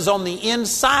lives on the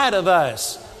inside of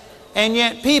us. And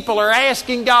yet people are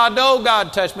asking God, "Oh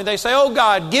God, touch me." They say, "Oh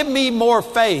God, give me more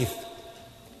faith."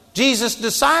 Jesus'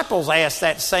 disciples asked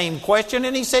that same question,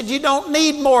 and He said, "You don't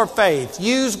need more faith.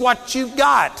 Use what you've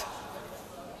got."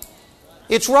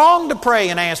 It's wrong to pray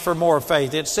and ask for more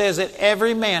faith. It says that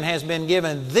every man has been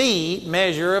given the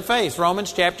measure of faith.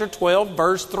 Romans chapter 12,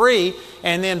 verse 3.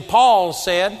 And then Paul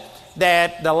said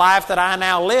that the life that I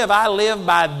now live, I live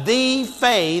by the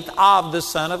faith of the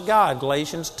Son of God.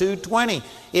 Galatians 2:20.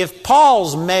 If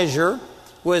Paul's measure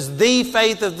was the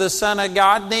faith of the Son of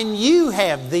God, then you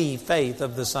have the faith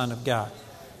of the Son of God.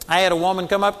 I had a woman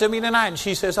come up to me tonight and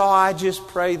she says, "Oh, I just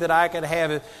pray that I could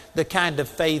have the kind of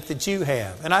faith that you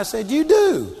have." And I said, "You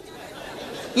do.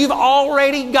 You've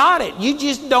already got it. You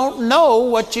just don't know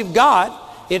what you've got."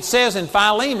 It says in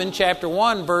Philemon chapter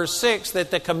 1 verse 6 that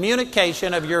the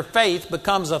communication of your faith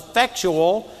becomes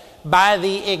effectual by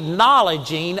the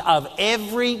acknowledging of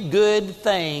every good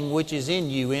thing which is in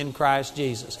you in Christ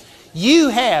Jesus. You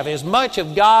have as much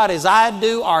of God as I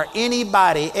do or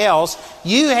anybody else.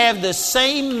 You have the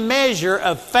same measure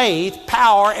of faith,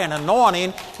 power, and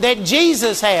anointing that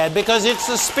Jesus had, because it's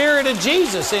the Spirit of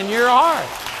Jesus in your heart.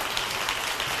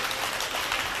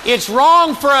 It's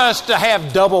wrong for us to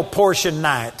have double portion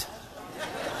night.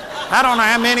 I don't know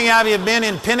how many of you have been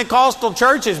in Pentecostal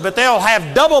churches, but they'll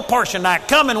have double portion night.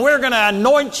 Come and we're going to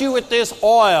anoint you with this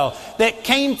oil that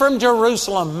came from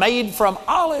Jerusalem, made from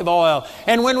olive oil.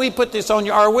 And when we put this on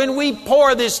you, or when we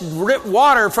pour this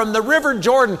water from the River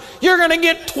Jordan, you're going to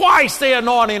get twice the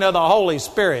anointing of the Holy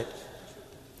Spirit.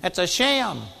 That's a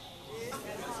sham.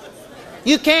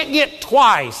 You can't get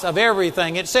twice of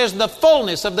everything. It says the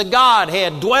fullness of the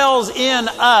Godhead dwells in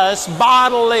us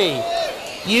bodily.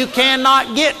 You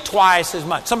cannot get twice as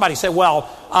much. Somebody said, "Well,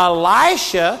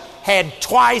 Elisha had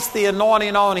twice the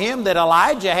anointing on him that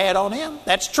Elijah had on him."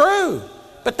 That's true.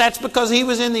 But that's because he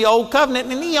was in the old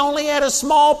covenant and he only had a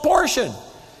small portion.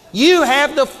 You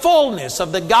have the fullness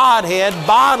of the Godhead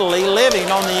bodily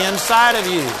living on the inside of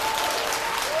you.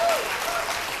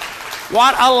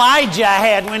 What Elijah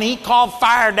had when he called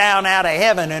fire down out of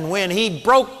heaven, and when he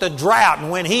broke the drought,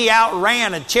 and when he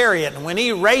outran a chariot, and when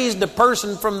he raised a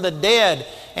person from the dead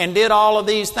and did all of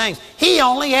these things. He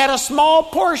only had a small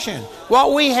portion.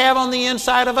 What we have on the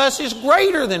inside of us is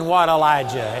greater than what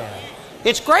Elijah had.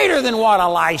 It's greater than what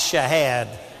Elisha had.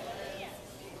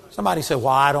 Somebody said, well,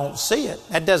 I don't see it.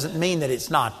 That doesn't mean that it's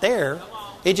not there.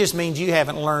 It just means you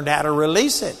haven't learned how to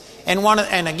release it.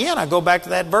 And again, I go back to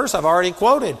that verse I've already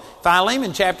quoted.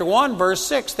 Philemon chapter 1, verse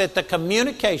 6, that the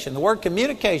communication, the word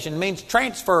communication means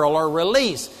transferal or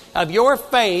release of your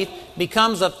faith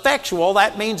becomes effectual.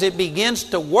 That means it begins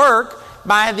to work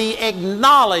by the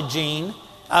acknowledging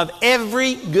of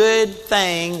every good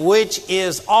thing which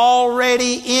is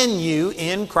already in you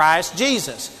in Christ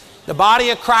Jesus. The body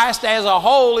of Christ as a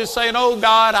whole is saying, oh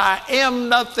God, I am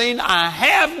nothing, I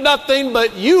have nothing,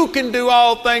 but you can do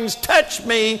all things. Touch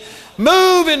me,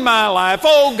 move in my life.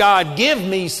 Oh God, give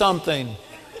me something.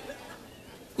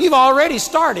 You've already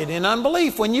started in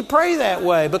unbelief when you pray that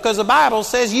way, because the Bible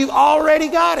says you've already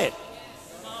got it.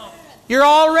 You're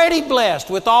already blessed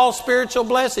with all spiritual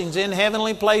blessings in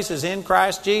heavenly places in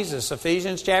Christ Jesus.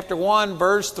 Ephesians chapter 1,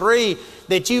 verse 3,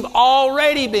 that you've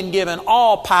already been given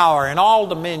all power and all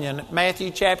dominion. Matthew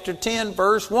chapter 10,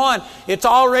 verse 1, it's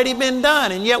already been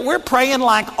done. And yet we're praying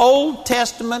like Old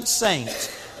Testament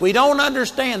saints. We don't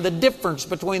understand the difference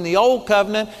between the Old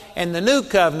Covenant and the New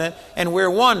Covenant, and we're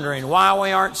wondering why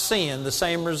we aren't seeing the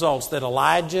same results that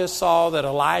Elijah saw, that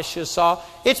Elisha saw.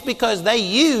 It's because they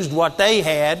used what they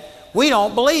had. We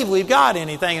don't believe we've got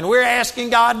anything, and we're asking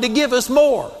God to give us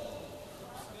more.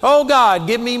 Oh God,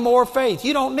 give me more faith.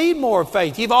 You don't need more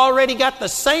faith. You've already got the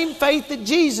same faith that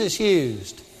Jesus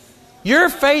used. Your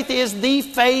faith is the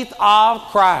faith of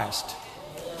Christ.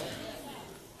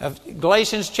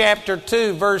 Galatians chapter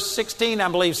 2, verse 16, I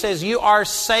believe, says you are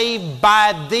saved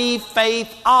by the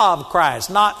faith of Christ.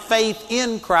 Not faith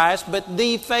in Christ, but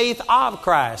the faith of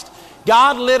Christ.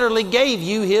 God literally gave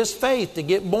you His faith to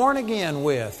get born again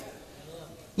with.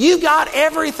 You got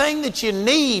everything that you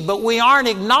need, but we aren't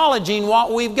acknowledging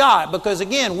what we've got. Because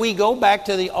again, we go back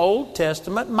to the Old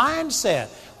Testament mindset,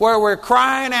 where we're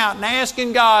crying out and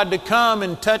asking God to come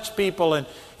and touch people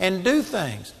and do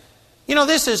things. You know,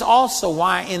 this is also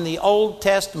why in the Old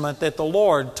Testament that the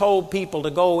Lord told people to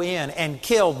go in and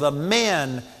kill the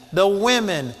men, the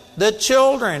women, the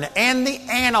children, and the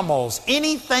animals.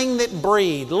 Anything that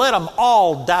breathed, let them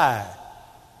all die.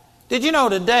 Did you know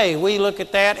today we look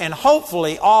at that, and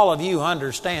hopefully all of you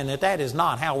understand that that is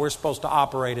not how we're supposed to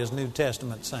operate as New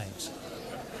Testament saints.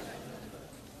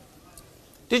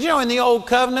 Did you know in the Old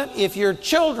Covenant, if your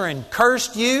children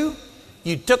cursed you,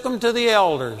 you took them to the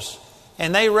elders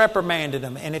and they reprimanded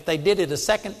them. And if they did it a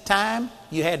second time,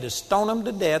 you had to stone them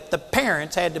to death. The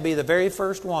parents had to be the very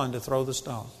first one to throw the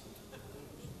stone.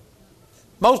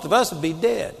 Most of us would be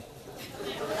dead.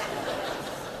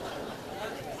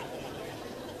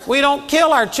 We don't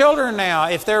kill our children now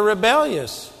if they're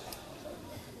rebellious.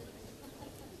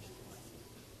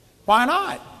 Why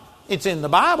not? It's in the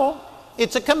Bible.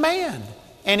 It's a command.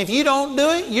 And if you don't do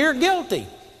it, you're guilty.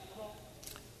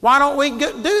 Why don't we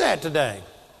do that today?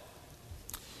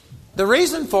 The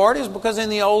reason for it is because in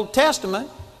the Old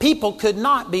Testament, people could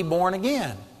not be born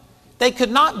again. They could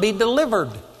not be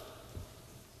delivered.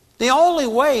 The only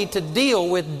way to deal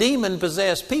with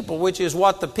demon-possessed people, which is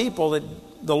what the people that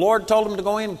the Lord told them to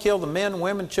go in and kill the men,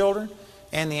 women, children,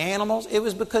 and the animals, it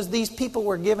was because these people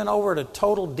were given over to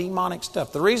total demonic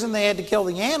stuff. The reason they had to kill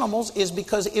the animals is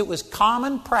because it was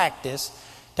common practice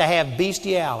to have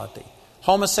bestiality.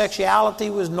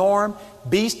 Homosexuality was norm.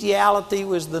 Bestiality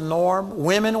was the norm.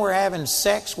 Women were having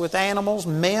sex with animals.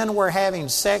 Men were having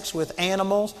sex with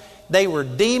animals. They were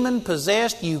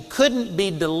demon-possessed. You couldn't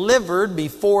be delivered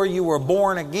before you were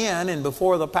born again and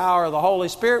before the power of the Holy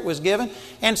Spirit was given.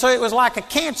 And so it was like a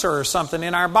cancer or something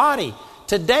in our body.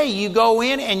 Today you go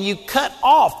in and you cut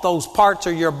off those parts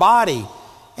of your body.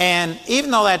 And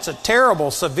even though that's a terrible,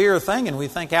 severe thing, and we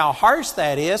think how harsh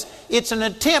that is, it's an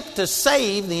attempt to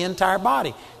save the entire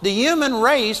body. The human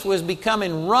race was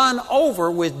becoming run over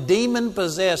with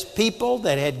demon-possessed people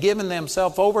that had given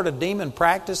themselves over to demon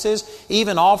practices,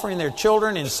 even offering their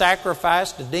children in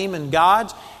sacrifice to demon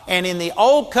gods. And in the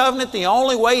Old Covenant, the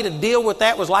only way to deal with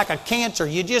that was like a cancer.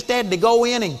 You just had to go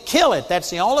in and kill it. That's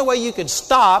the only way you could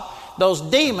stop those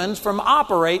demons from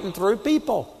operating through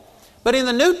people. But in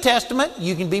the New Testament,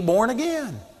 you can be born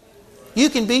again. You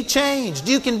can be changed.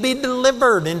 You can be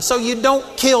delivered. And so you don't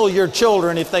kill your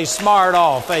children if they smart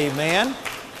off. Amen.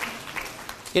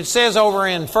 It says over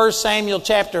in 1 Samuel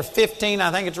chapter 15,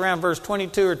 I think it's around verse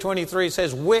 22 or 23, it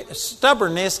says,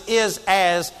 stubbornness is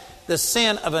as the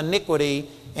sin of iniquity,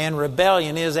 and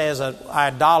rebellion is as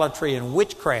idolatry and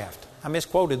witchcraft. I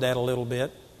misquoted that a little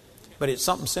bit, but it's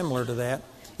something similar to that.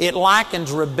 It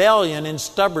likens rebellion and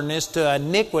stubbornness to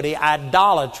iniquity,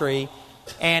 idolatry,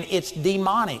 and it's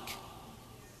demonic.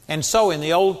 And so in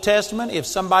the Old Testament, if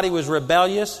somebody was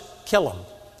rebellious, kill them.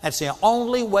 That's the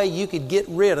only way you could get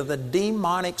rid of the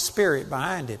demonic spirit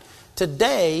behind it.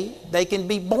 Today, they can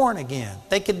be born again.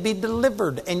 They could be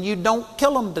delivered, and you don't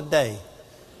kill them today.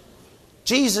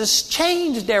 Jesus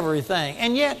changed everything.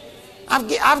 And yet,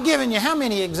 I've given you how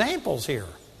many examples here?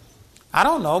 I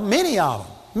don't know, many of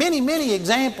them. Many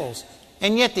examples.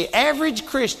 And yet the average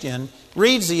Christian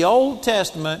reads the Old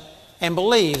Testament and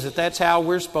believes that that's how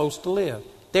we're supposed to live.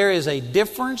 There is a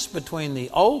difference between the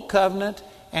Old Covenant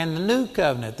and the New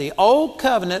Covenant. The Old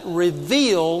Covenant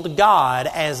revealed God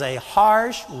as a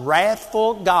harsh,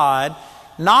 wrathful God.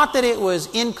 Not that it was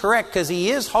incorrect, because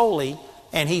He is holy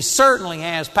and He certainly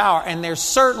has power, and there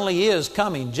certainly is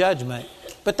coming judgment.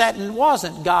 But that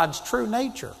wasn't God's true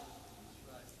nature.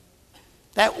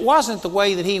 That wasn't the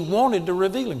way that He wanted to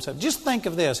reveal Himself. Just think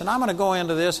of this, and I'm going to go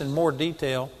into this in more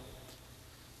detail.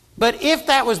 But if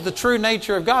that was the true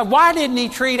nature of God, why didn't He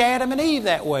treat Adam and Eve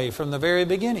that way from the very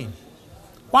beginning?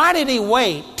 Why did He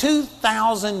wait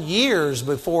 2,000 years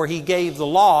before He gave the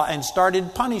law and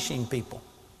started punishing people?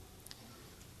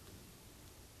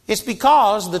 It's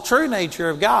because the true nature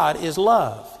of God is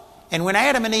love. And when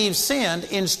Adam and Eve sinned,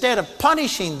 instead of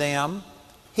punishing them,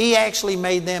 He actually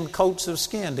made them coats of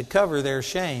skin to cover their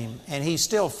shame. And He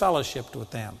still fellowshiped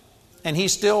with them. And He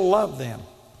still loved them.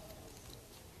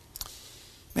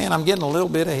 Man, I'm getting a little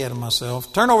bit ahead of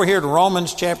myself. Turn over here to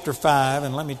Romans chapter 5,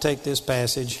 and let me take this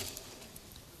passage.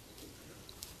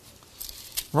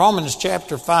 Romans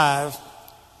chapter 5.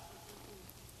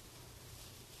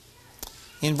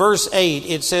 In verse 8,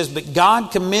 it says, "But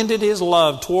God commended His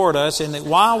love toward us, in that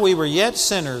while we were yet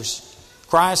sinners,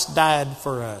 Christ died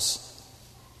for us.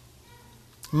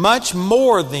 Much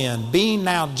more then, being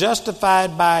now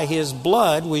justified by His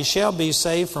blood, we shall be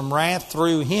saved from wrath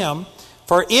through Him.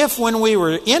 For if when we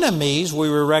were enemies, we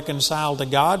were reconciled to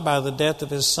God by the death of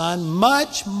His Son,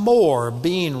 much more,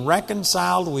 being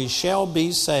reconciled, we shall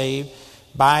be saved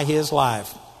by His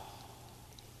life.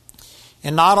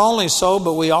 And not only so,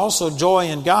 but we also joy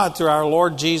in God through our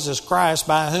Lord Jesus Christ,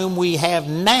 by whom we have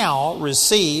now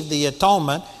received the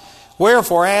atonement.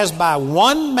 Wherefore, as by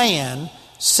one man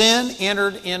sin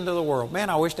entered into the world." Man,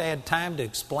 I wish I had time to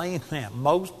explain that.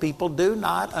 Most people do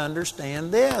not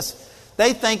understand this.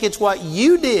 They think it's what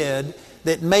you did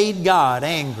that made God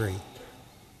angry.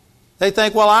 They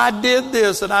think, well, I did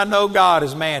this and I know God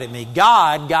is mad at me.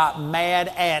 God got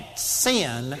mad at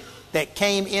sin that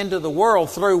came into the world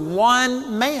through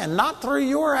one man, not through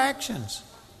your actions.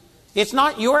 It's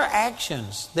not your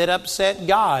actions that upset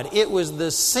God. It was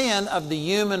the sin of the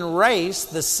human race,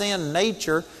 the sin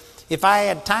nature. If I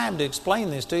had time to explain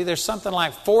this to you, there's something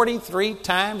like 43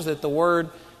 times that the word,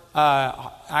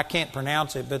 I can't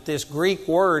pronounce it, but this Greek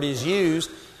word is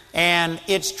used, and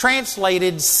it's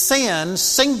translated sin,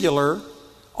 singular,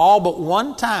 all but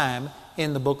one time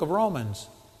in the book of Romans.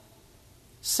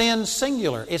 Sin,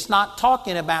 singular. It's not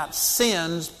talking about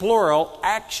sins, plural,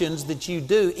 actions that you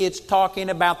do. It's talking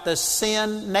about the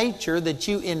sin nature that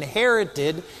you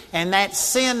inherited, and that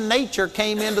sin nature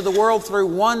came into the world through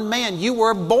one man. You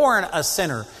were born a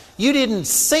sinner. You didn't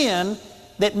sin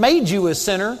that made you a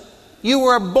sinner. You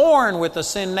were born with a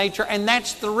sin nature, and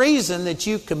that's the reason that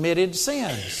you committed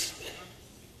sins.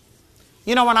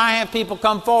 You know, when I have people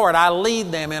come forward, I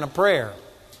lead them in a prayer.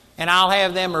 And I'll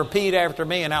have them repeat after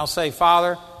me, and I'll say,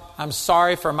 "Father, I'm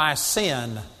sorry for my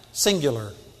sin,"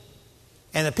 singular.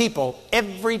 And the people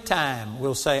every time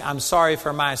will say, "I'm sorry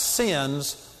for my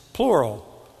sins," plural.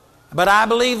 "But I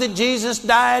believe that Jesus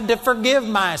died to forgive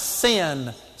my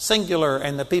sin," singular.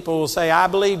 And the people will say, "I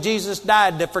believe Jesus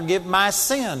died to forgive my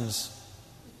sins."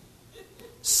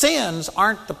 Sins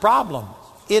aren't the problem.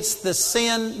 It's the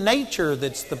sin nature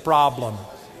that's the problem.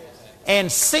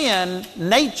 And sin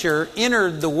nature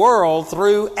entered the world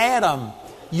through Adam.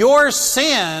 Your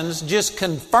sins just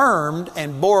confirmed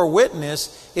and bore witness.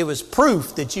 It was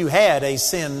proof that you had a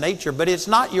sin nature. But it's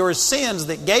not your sins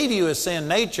that gave you a sin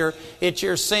nature. It's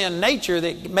your sin nature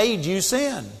that made you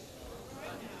sin.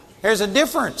 There's a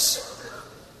difference.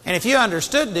 And if you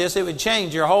understood this, it would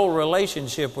change your whole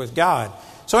relationship with God.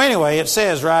 So anyway, it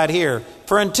says right here,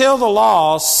 "For until the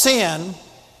law, sin..."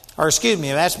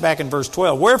 that's back in verse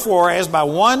 12. "Wherefore, as by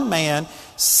one man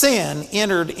sin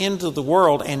entered into the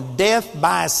world, and death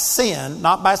by sin,"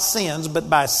 not by sins, but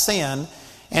by sin,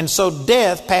 And so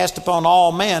death passed upon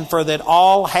all men, for that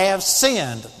all have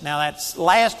sinned. Now that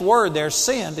last word there,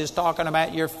 sinned, is talking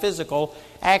about your physical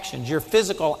actions. Your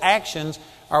physical actions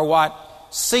are what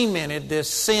cemented this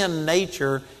sin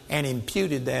nature and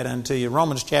imputed that unto you.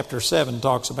 Romans chapter 7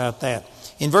 talks about that.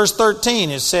 In verse 13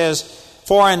 it says,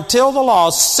 for until the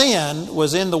law, sin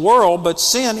was in the world, but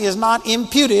sin is not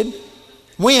imputed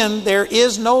when there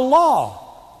is no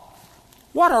law.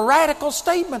 What a radical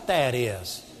statement that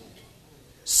is.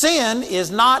 Sin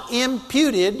is not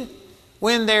imputed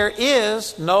when there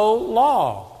is no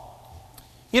law.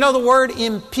 You know, the word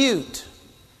impute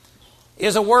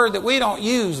is a word that we don't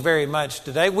use very much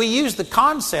today. We use the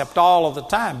concept all of the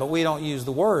time, but we don't use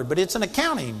the word. But it's an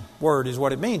accounting word is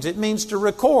what it means. It means to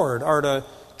record or to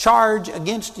charge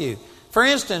against you. For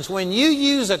instance, when you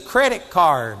use a credit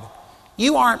card,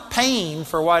 you aren't paying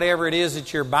for whatever it is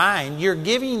that you're buying. You're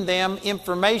giving them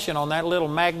information on that little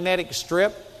magnetic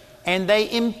strip, and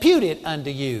they impute it unto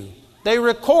you. They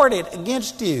record it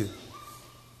against you.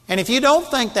 And if you don't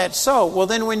think that's so, well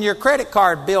then when your credit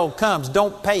card bill comes,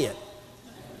 don't pay it.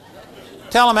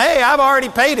 Tell them, hey, I've already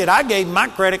paid it. I gave my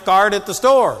credit card at the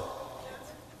store.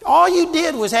 All you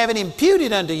did was have it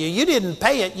imputed unto you. You didn't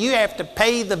pay it. You have to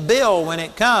pay the bill when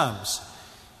it comes.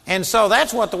 And so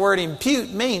that's what the word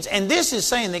impute means. And this is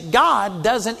saying that God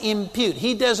doesn't impute.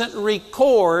 He doesn't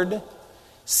record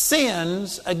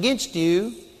sins against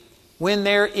you when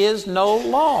there is no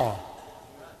law.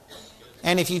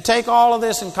 And if you take all of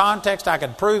this in context, I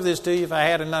could prove this to you if I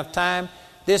had enough time.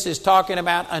 This is talking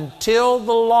about until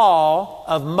the law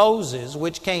of Moses,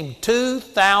 which came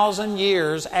 2,000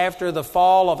 years after the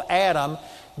fall of Adam,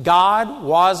 God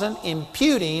wasn't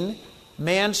imputing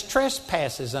men's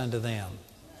trespasses unto them.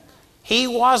 He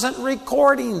wasn't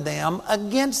recording them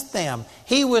against them.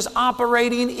 He was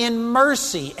operating in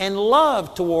mercy and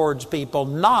love towards people,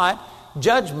 not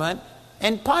judgment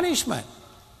and punishment.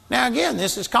 Now again,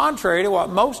 this is contrary to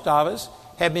what most of us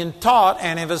have been taught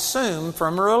and have assumed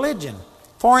from religion.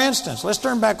 For instance, let's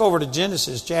turn back over to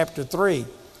Genesis chapter 3.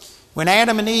 When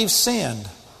Adam and Eve sinned,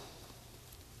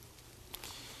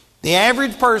 the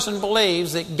average person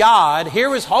believes that God,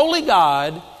 here was holy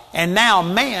God, and now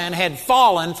man had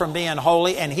fallen from being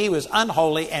holy and he was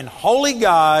unholy, and holy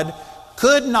God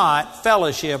could not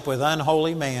fellowship with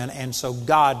unholy man, and so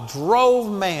God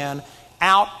drove man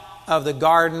out of the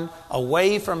garden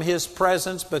away from His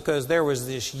presence because there was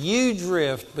this huge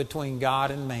rift between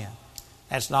God and man.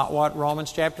 That's not what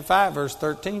Romans chapter 5 verse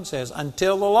 13 says.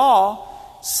 Until the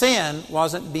law, sin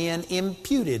wasn't being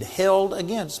imputed, held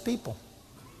against people.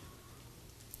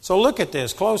 So look at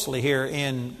this closely here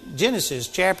in Genesis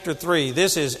chapter 3.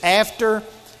 This is after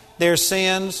their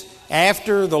sins,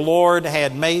 after the Lord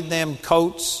had made them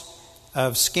coats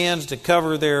of skins to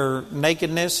cover their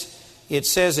nakedness. It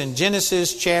says in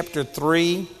Genesis chapter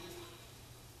 3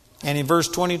 and in verse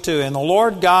 22, and the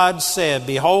Lord God said,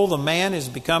 behold, the man is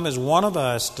become as one of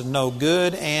us to know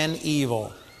good and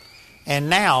evil. And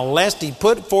now, lest he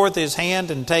put forth his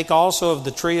hand and take also of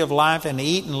the tree of life and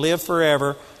eat and live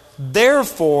forever,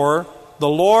 therefore the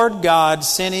Lord God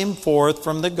sent him forth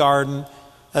from the garden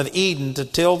of Eden to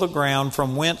till the ground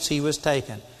from whence he was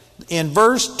taken. In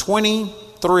verse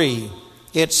 23,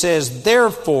 it says,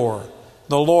 therefore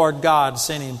the Lord God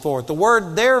sent him forth. The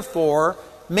word therefore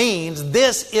means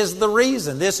this is the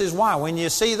reason. This is why. When you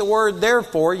see the word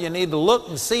therefore, you need to look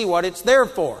and see what it's there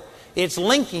for. It's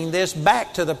linking this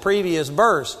back to the previous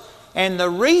verse. And the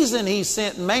reason He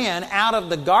sent man out of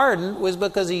the garden was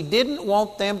because He didn't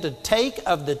want them to take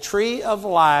of the tree of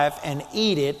life and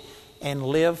eat it and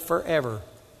live forever.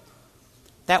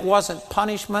 That wasn't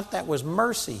punishment, that was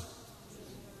mercy.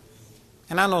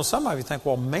 And I know some of you think,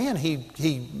 well, man,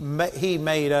 he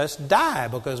made us die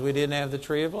because we didn't have the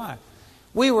tree of life.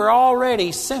 We were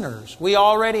already sinners. We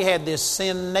already had this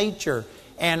sin nature.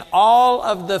 And all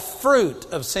of the fruit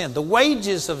of sin, the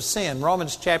wages of sin,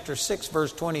 Romans chapter 6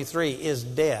 verse 23, is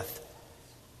death.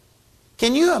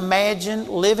 Can you imagine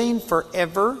living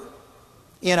forever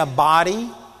in a body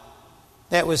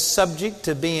that was subject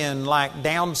to being like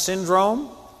Down syndrome?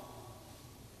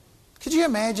 Could you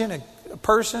imagine a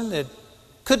person that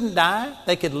couldn't die?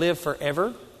 They could live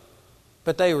forever,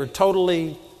 but they were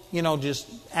totally, just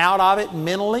out of it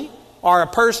mentally. Or a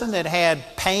person that had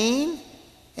pain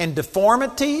and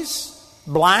deformities,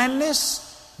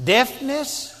 blindness,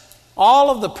 deafness,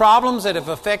 all of the problems that have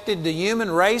affected the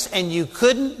human race, and you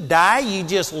couldn't die, you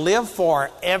just live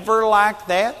forever like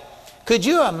that? Could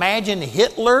you imagine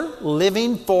Hitler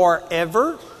living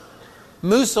forever?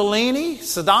 Mussolini,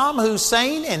 Saddam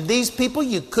Hussein, and these people,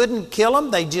 you couldn't kill them.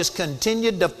 They just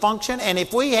continued to function. And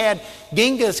if we had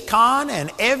Genghis Khan and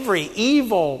every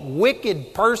evil,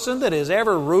 wicked person that has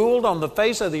ever ruled on the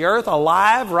face of the earth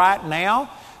alive right now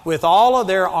with all of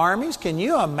their armies, can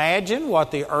you imagine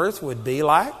what the earth would be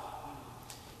like?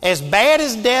 As bad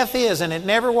as death is, and it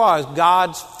never was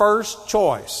God's first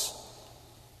choice,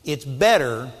 it's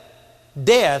better.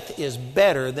 Death is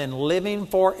better than living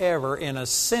forever in a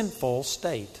sinful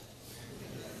state.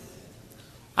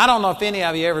 I don't know if any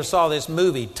of you ever saw this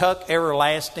movie, Tuck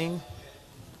Everlasting,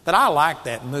 but I like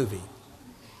that movie.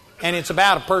 And it's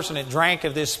about a person that drank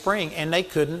of this spring and they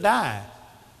couldn't die.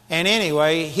 And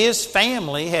anyway, his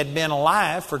family had been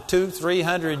alive for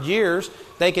 200-300 years.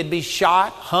 They could be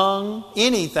shot, hung,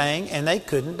 anything, and they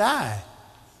couldn't die.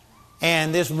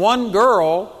 And this one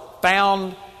girl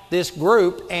found this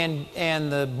group, and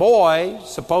the boy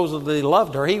supposedly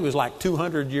loved her. He was like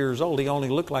 200 years old. He only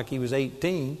looked like he was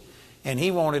 18. And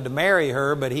he wanted to marry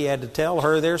her, but he had to tell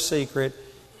her their secret.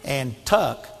 And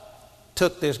Tuck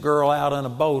took this girl out on a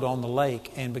boat on the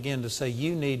lake and began to say,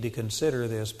 you need to consider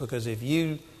this, because if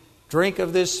you drink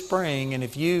of this spring and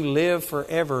if you live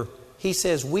forever, he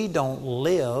says, we don't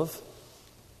live.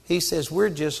 He says, we're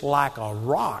just like a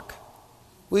rock.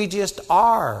 We just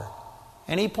are.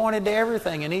 And he pointed to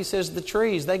everything, and he says the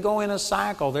trees, they go in a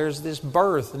cycle. There's this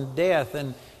birth and death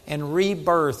and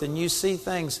rebirth, and you see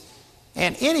things.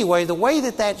 And anyway, the way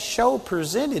that show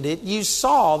presented it, you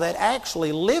saw that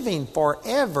actually living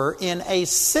forever in a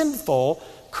sinful,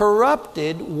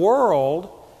 corrupted world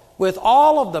with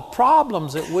all of the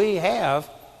problems that we have,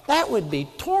 that would be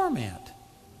torment.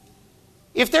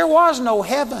 If there was no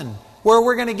heaven, where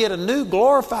we're going to get a new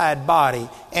glorified body,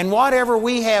 and whatever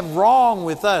we have wrong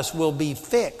with us will be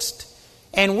fixed.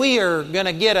 And we are going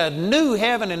to get a new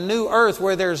heaven and new earth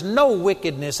where there's no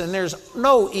wickedness and there's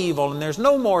no evil and there's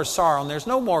no more sorrow and there's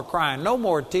no more crying, no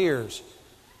more tears.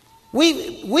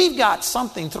 We've got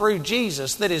something through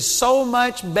Jesus that is so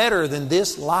much better than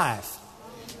this life,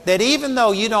 that even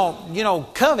though you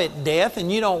don't covet death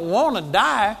and you don't want to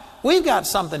die, we've got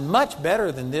something much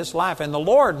better than this life. And the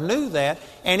Lord knew that.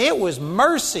 And it was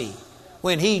mercy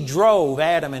when He drove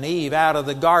Adam and Eve out of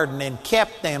the garden and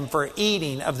kept them for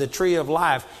eating of the tree of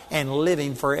life and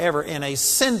living forever in a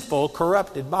sinful,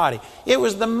 corrupted body. It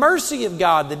was the mercy of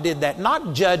God that did that,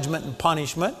 not judgment and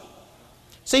punishment.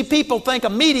 See, people think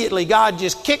immediately God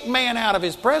just kicked man out of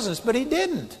His presence, but He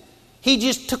didn't. He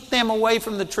just took them away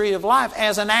from the tree of life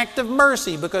as an act of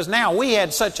mercy, because now we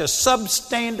had such a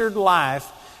substandard life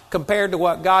compared to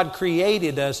what God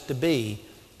created us to be,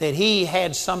 that He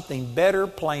had something better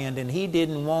planned, and He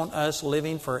didn't want us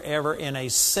living forever in a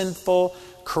sinful,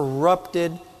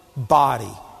 corrupted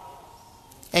body.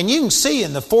 And you can see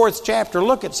in the 4th chapter,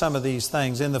 look at some of these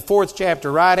things. In the 4th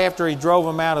chapter, right after He drove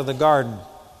them out of the garden,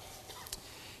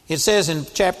 it says in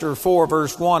chapter 4,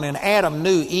 verse 1, and Adam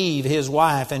knew Eve, his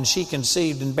wife, and she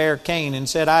conceived and bare Cain, and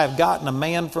said, I have gotten a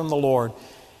man from the Lord.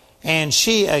 And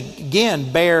she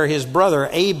again bare his brother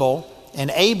Abel,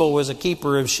 and Abel was a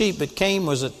keeper of sheep, but Cain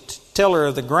was a tiller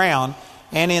of the ground.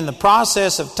 And in the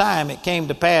process of time it came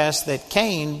to pass that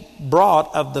Cain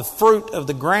brought of the fruit of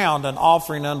the ground an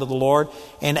offering unto the Lord,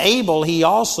 and Abel he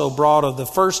also brought of the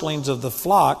firstlings of the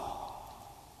flock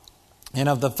and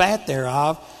of the fat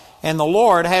thereof. And the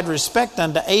Lord had respect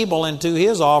unto Abel and to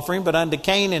his offering, but unto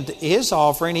Cain and to his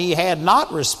offering He had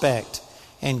not respect.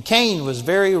 And Cain was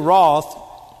very wroth,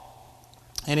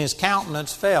 and his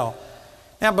countenance fell.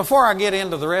 Now, before I get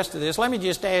into the rest of this, let me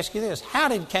just ask you this. How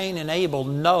did Cain and Abel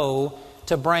know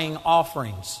to bring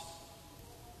offerings?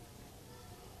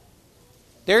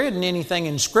 There isn't anything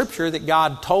in Scripture that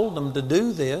God told them to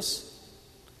do this.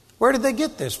 Where did they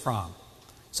get this from?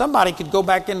 Somebody could go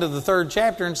back into the 3rd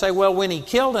chapter and say, well, when he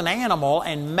killed an animal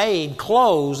and made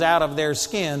clothes out of their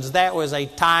skins, that was a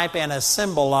type and a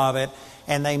symbol of it,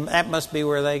 and that must be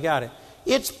where they got it.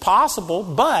 It's possible,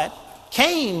 but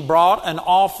Cain brought an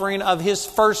offering of his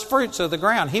first fruits of the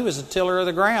ground. He was a tiller of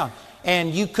the ground.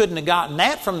 And you couldn't have gotten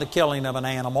that from the killing of an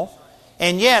animal.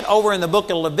 And yet, over in the book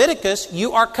of Leviticus,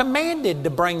 you are commanded to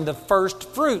bring the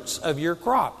first fruits of your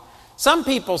crop. Some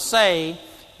people say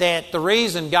that the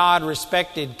reason God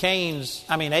respected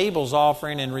Abel's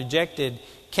offering and rejected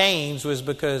Cain's was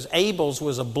because Abel's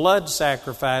was a blood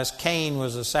sacrifice, Cain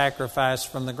was a sacrifice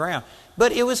from the ground.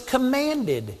 But it was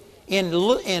commanded in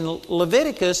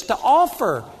Leviticus to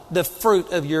offer the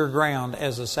fruit of your ground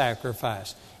as a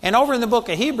sacrifice. And over in the book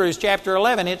of Hebrews chapter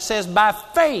 11, it says, by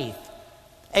faith,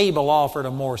 Abel offered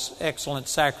a more excellent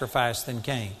sacrifice than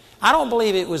Cain. I don't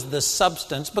believe it was the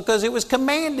substance, because it was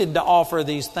commanded to offer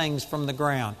these things from the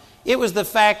ground. It was the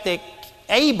fact that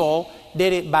Abel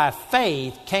did it by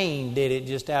faith. Cain did it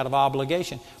just out of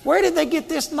obligation. Where did they get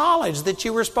this knowledge that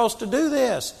you were supposed to do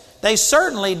this? They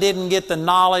certainly didn't get the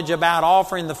knowledge about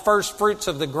offering the first fruits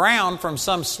of the ground from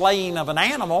some slaying of an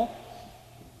animal.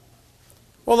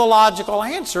 Well, the logical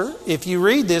answer, if you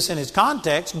read this in its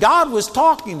context, God was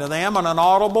talking to them in an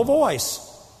audible voice.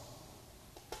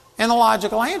 And the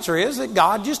logical answer is that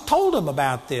God just told them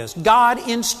about this. God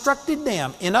instructed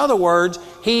them. In other words,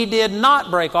 He did not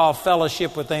break off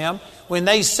fellowship with them when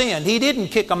they sinned. He didn't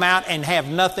kick them out and have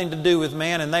nothing to do with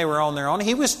men and they were on their own.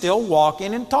 He was still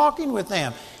walking and talking with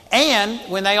them. And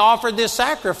when they offered this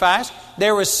sacrifice,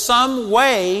 there was some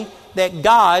way that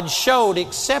God showed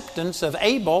acceptance of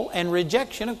Abel and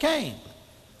rejection of Cain.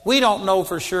 We don't know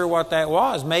for sure what that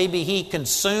was. Maybe He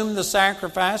consumed the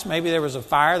sacrifice. Maybe there was a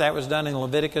fire. That was done in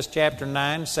Leviticus chapter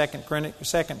 9, 2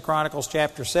 Chronicles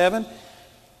chapter 7.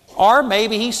 Or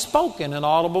maybe He spoke in an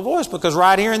audible voice, because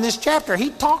right here in this chapter He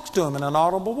talks to him in an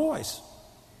audible voice.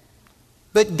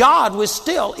 But God was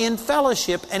still in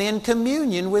fellowship and in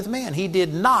communion with men. He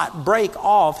did not break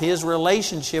off His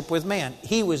relationship with men.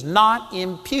 He was not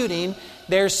imputing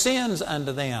their sins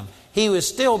unto them. He was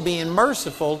still being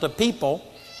merciful to people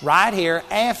right here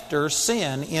after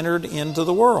sin entered into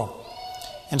the world.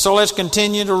 And so let's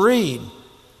continue to read.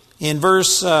 In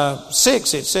verse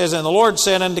 6 it says, "And the Lord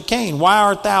said unto Cain, Why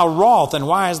art thou wroth, and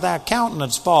why is thy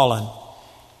countenance fallen?"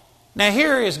 Now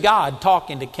here is God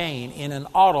talking to Cain in an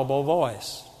audible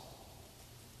voice.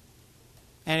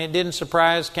 And it didn't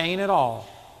surprise Cain at all.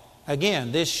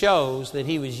 Again, this shows that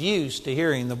he was used to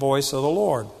hearing the voice of the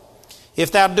Lord.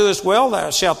 "If thou doest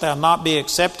well, shalt thou not be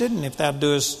accepted, and if thou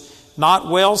doest not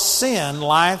well, sin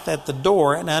lieth at the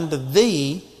door, and unto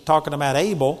thee," talking about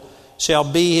Abel, "shall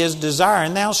be his desire,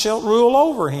 and thou shalt rule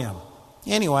over him."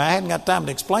 Anyway, I hadn't got time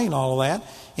to explain all of that.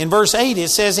 In verse 8 it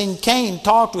says, "And Cain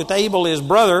talked with Abel his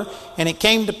brother, and it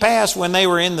came to pass when they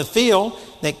were in the field,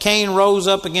 that Cain rose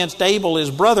up against Abel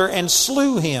his brother, and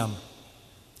slew him.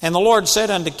 And the Lord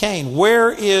said unto Cain,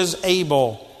 Where is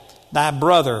Abel thy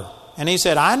brother? And he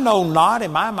said, I know not,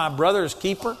 am I my brother's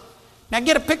keeper?" Now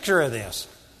get a picture of this.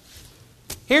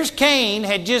 Here's Cain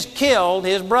had just killed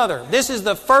his brother. This is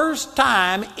the first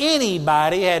time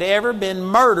anybody had ever been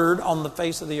murdered on the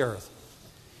face of the earth.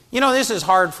 You know, this is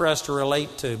hard for us to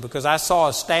relate to, because I saw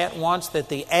a stat once that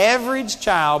the average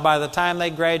child, by the time they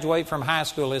graduate from high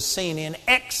school, is seen in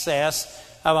excess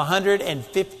of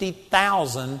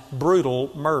 150,000 brutal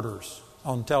murders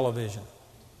on television.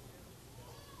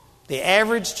 The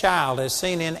average child has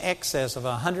seen in excess of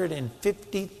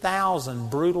 150,000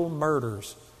 brutal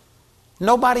murders.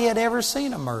 Nobody had ever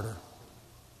seen a murder.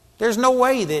 There's no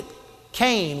way that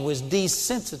Cain was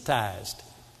desensitized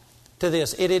to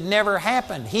this. It had never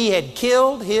happened. He had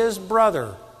killed his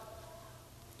brother.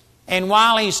 And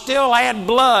while he still had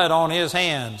blood on his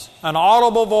hands, an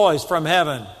audible voice from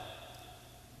heaven,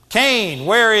 "Cain,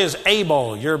 where is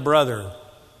Abel, your brother?"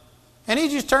 And he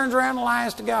just turns around and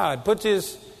lies to God, puts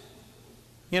his,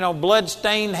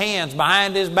 blood-stained hands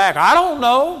behind his back. "I don't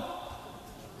know.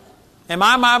 Am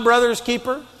I my brother's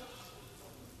keeper?"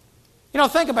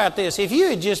 Think about this. If you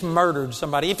had just murdered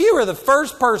somebody, if you were the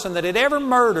first person that had ever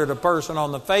murdered a person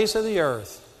on the face of the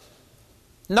earth,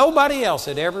 nobody else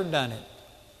had ever done it.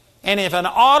 And if an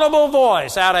audible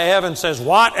voice out of heaven says,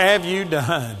 "What have you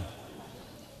done?"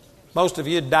 most of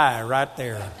you'd die right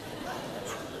there.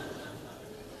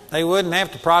 They wouldn't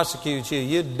have to prosecute you.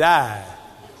 You'd die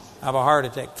of a heart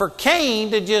attack. For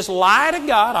Cain to just lie to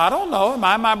God, "I don't know, am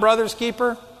I my brother's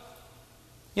keeper?"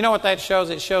 You know what that shows?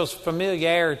 It shows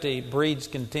familiarity breeds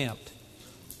contempt.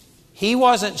 He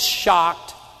wasn't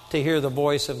shocked to hear the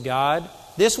voice of God.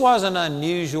 This wasn't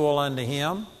unusual unto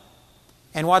him.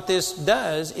 And what this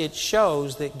does, it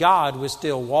shows that God was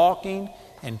still walking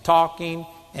and talking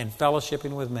and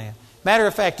fellowshipping with man. Matter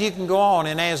of fact, you can go on,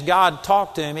 and as God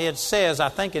talked to him, it says, I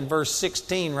think in verse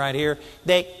 16 right here,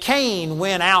 that Cain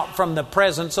went out from the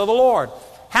presence of the Lord.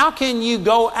 How can you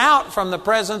go out from the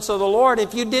presence of the Lord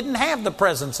if you didn't have the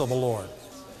presence of the Lord?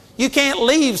 You can't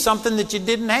leave something that you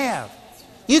didn't have.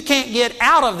 You can't get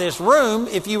out of this room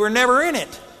if you were never in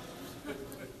it.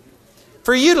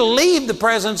 For you to leave the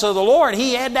presence of the Lord,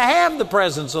 He had to have the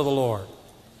presence of the Lord.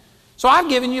 So I've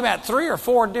given you about 3 or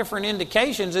 4 different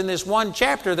indications in this one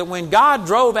chapter that when God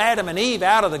drove Adam and Eve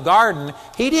out of the garden,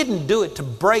 He didn't do it to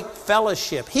break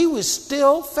fellowship. He was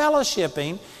still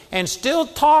fellowshipping and still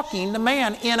talking to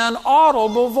man in an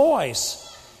audible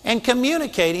voice and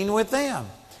communicating with them.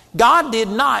 God did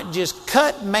not just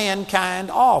cut mankind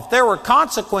off. There were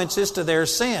consequences to their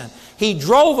sin. He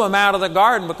drove them out of the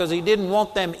garden because He didn't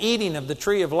want them eating of the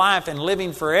tree of life and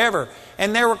living forever.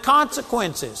 And there were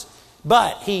consequences.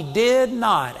 But he did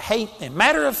not hate them.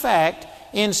 Matter of fact,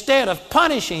 instead of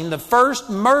punishing the first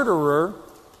murderer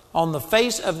on the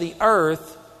face of the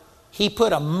earth, he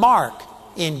put a mark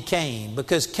in Cain,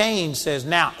 because Cain says,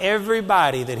 now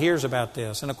everybody that hears about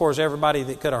this, and of course everybody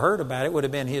that could have heard about it would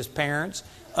have been his parents,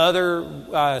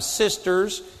 other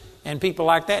sisters, and people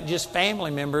like that, just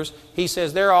family members. He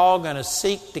says they're all going to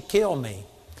seek to kill me.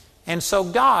 And so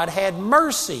God had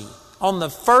mercy on the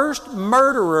first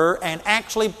murderer and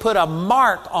actually put a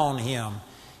mark on him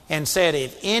and said,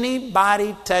 if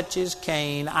anybody touches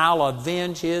Cain, I'll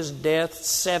avenge his death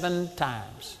 7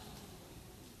 times.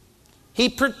 He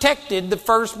protected the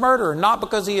first murderer, not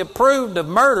because he approved of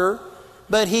murder,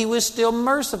 but he was still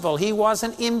merciful. He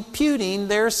wasn't imputing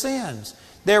their sins.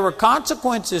 There were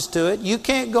consequences to it. You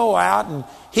can't go out and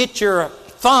hit your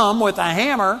thumb with a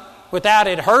hammer without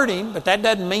it hurting, but that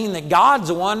doesn't mean that God's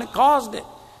the one that caused it.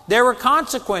 There were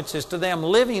consequences to them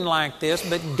living like this,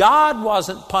 but God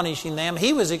wasn't punishing them.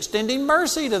 He was extending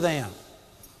mercy to them.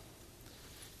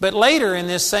 But later in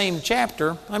this same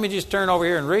chapter, let me just turn over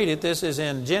here and read it. This is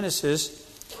in Genesis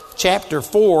chapter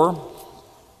 4.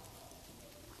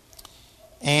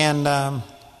 And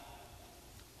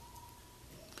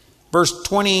verse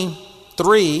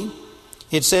 23,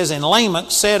 it says, and Lamech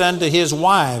said unto his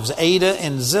wives, Adah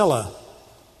and Zillah.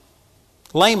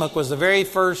 Lamech was the very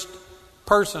first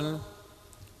person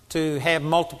to have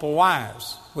multiple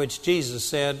wives, which Jesus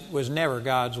said was never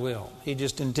God's will. He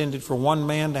just intended for one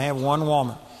man to have one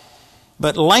woman.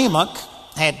 But Lamech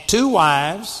had 2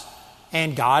 wives,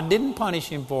 and God didn't punish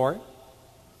him for it.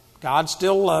 God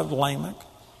still loved Lamech.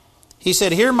 He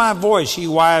said, hear my voice, ye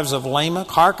wives of Lamech,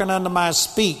 hearken unto my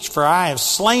speech, for I have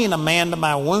slain a man to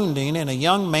my wounding, and a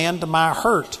young man to my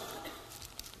hurt.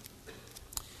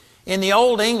 In the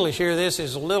Old English here, this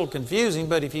is a little confusing,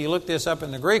 but if you look this up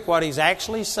in the Greek, what he's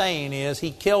actually saying is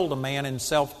he killed a man in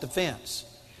self-defense.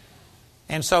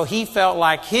 And so he felt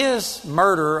like his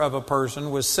murder of a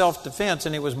person was self-defense,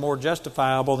 and it was more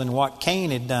justifiable than what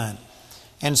Cain had done.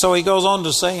 And so he goes on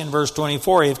to say in verse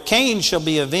 24, if Cain shall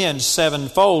be avenged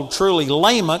 7-fold, truly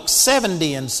Lamech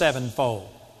 70 and 7-fold.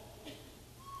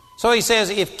 So he says,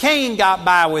 if Cain got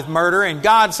by with murder and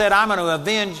God said, I'm going to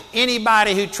avenge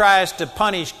anybody who tries to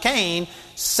punish Cain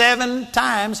 7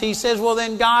 times, he says, well,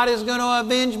 then God is going to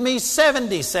avenge me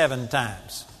 77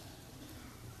 times.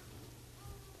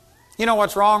 You know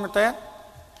what's wrong with that?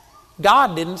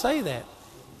 God didn't say that.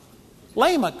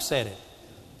 Lamech said it.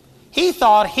 He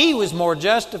thought he was more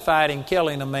justified in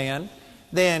killing a man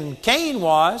than Cain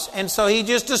was, and so he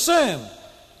just assumed,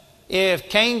 if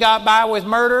Cain got by with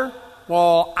murder,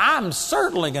 well, I'm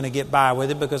certainly going to get by with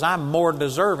it because I'm more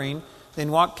deserving than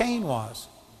what Cain was.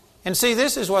 And see,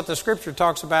 this is what the Scripture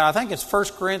talks about. I think it's 1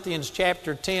 Corinthians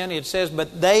chapter 10. It says,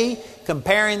 but they,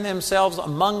 comparing themselves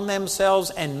among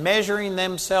themselves and measuring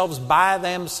themselves by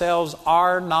themselves,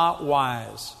 are not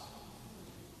wise.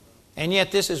 And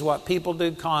yet this is what people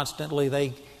do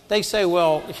constantly. They say,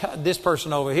 well, this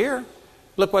person over here,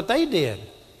 look what they did.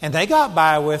 And they got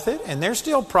by with it, and they're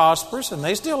still prosperous, and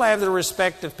they still have the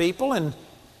respect of people. And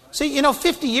see,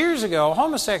 50 years ago,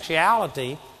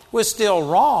 homosexuality was still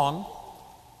wrong,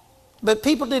 but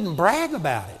people didn't brag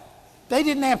about it. They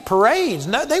didn't have parades.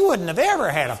 No, they wouldn't have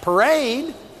ever had a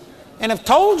parade and have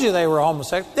told you they were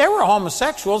homosexuals. They were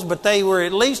homosexuals, but they were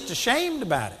at least ashamed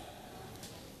about it.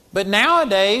 But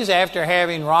nowadays, after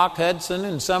having Rock Hudson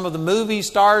and some of the movie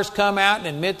stars come out and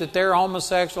admit that they're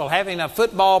homosexual, having a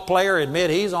football player admit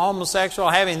he's a homosexual,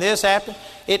 having this happen,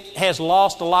 it has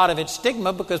lost a lot of its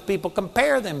stigma because people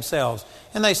compare themselves.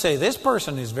 And they say, this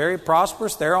person is very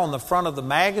prosperous, they're on the front of the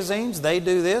magazines, they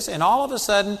do this, and all of a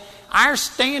sudden, our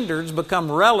standards become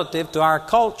relative to our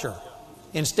culture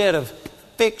instead of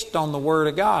fixed on the Word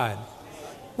of God.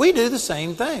 We do the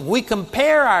same thing. We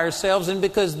compare ourselves, and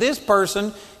because this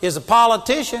person is a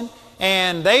politician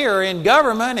and they are in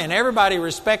government and everybody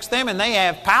respects them and they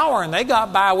have power and they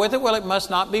got by with it, well, it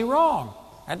must not be wrong.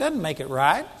 That doesn't make it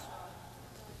right.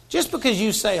 Just because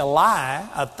you say a lie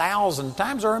 1,000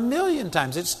 times or 1,000,000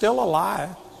 times, it's still a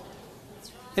lie.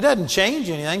 It doesn't change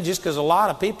anything just because a lot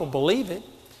of people believe it.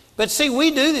 But see, we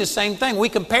do this same thing. We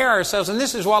compare ourselves, and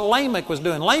this is what Lamech was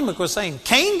doing. Lamech was saying,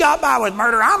 Cain got by with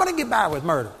murder, I'm going to get by with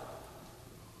murder.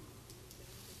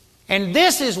 And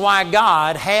this is why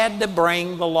God had to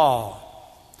bring the law.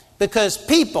 Because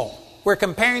people were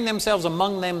comparing themselves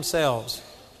among themselves.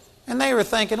 And they were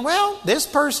thinking, well, this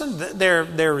person,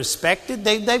 they're respected.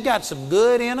 They've got some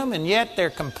good in them, and yet they're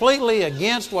completely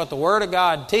against what the Word of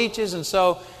God teaches. And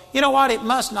so, you know what? It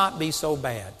must not be so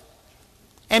bad.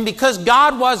 And because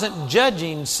God wasn't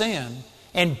judging sin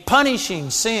and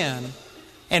punishing sin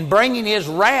and bringing His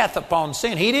wrath upon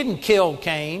sin, He didn't kill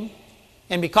Cain.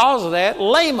 And because of that,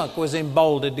 Lamech was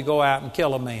emboldened to go out and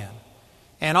kill a man.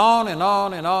 And on and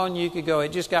on and on you could go.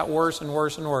 It just got worse and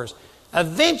worse and worse.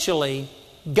 Eventually,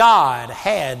 God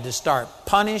had to start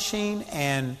punishing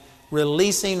and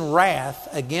releasing wrath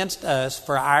against us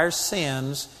for our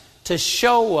sins to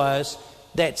show us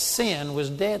that sin was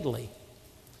deadly.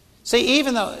 See,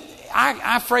 even though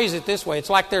I phrase it this way, it's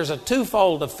like there's a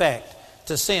twofold effect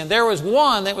to sin. There was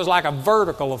one that was like a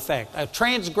vertical effect, a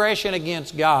transgression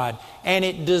against God, and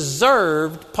it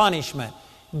deserved punishment.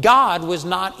 God was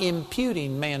not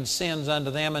imputing man's sins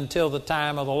unto them until the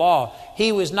time of the law.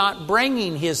 He was not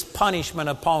bringing His punishment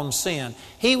upon sin.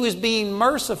 He was being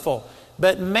merciful.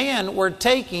 But men were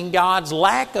taking God's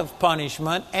lack of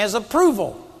punishment as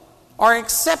approval or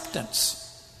acceptance.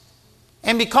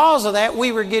 And because of that,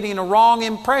 we were getting a wrong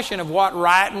impression of what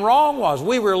right and wrong was.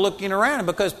 We were looking around, and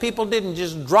because people didn't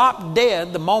just drop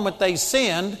dead the moment they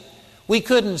sinned, we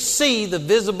couldn't see the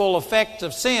visible effects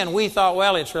of sin. We thought,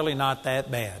 well, it's really not that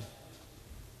bad.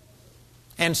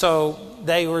 And so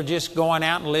they were just going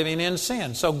out and living in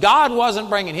sin. So God wasn't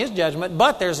bringing His judgment,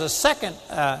 but there's a second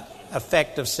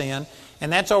effect of sin,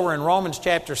 and that's over in Romans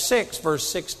chapter 6, verse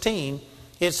 16.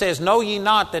 It says, "Know ye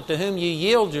not that to whom ye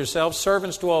yield yourselves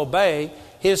servants to obey,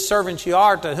 His servants ye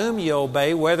are to whom ye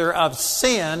obey, whether of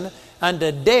sin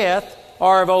unto death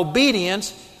or of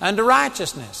obedience unto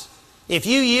righteousness." If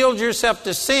you yield yourself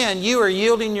to sin, you are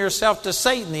yielding yourself to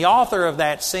Satan, the author of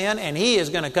that sin, and he is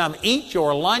going to come eat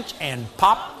your lunch and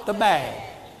pop the bag.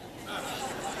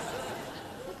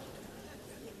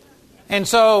 And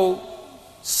so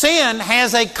sin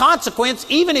has a consequence.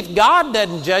 Even if God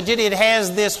doesn't judge it, it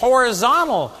has this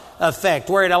horizontal effect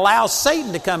where it allows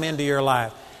Satan to come into your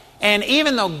life. And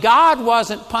even though God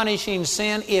wasn't punishing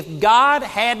sin, if God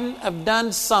hadn't have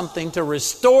done something to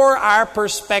restore our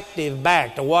perspective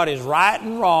back to what is right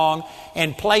and wrong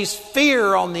and place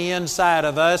fear on the inside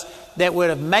of us that would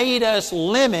have made us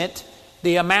limit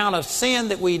the amount of sin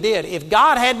that we did, if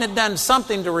God hadn't have done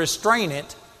something to restrain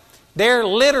it, there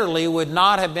literally would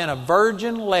not have been a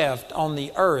virgin left on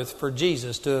the earth for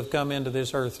Jesus to have come into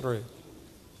this earth through.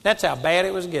 That's how bad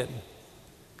it was getting.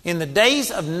 In the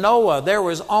days of Noah, there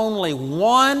was only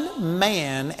one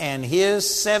man and his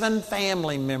 7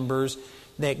 family members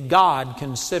that God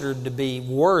considered to be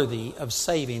worthy of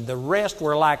saving. The rest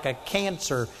were like a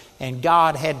cancer, and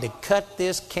God had to cut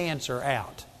this cancer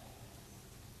out.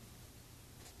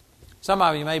 Some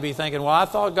of you may be thinking, well, I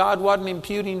thought God wasn't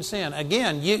imputing sin.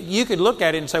 Again, you could look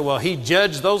at it and say, well, He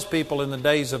judged those people in the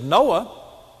days of Noah.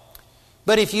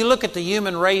 But if you look at the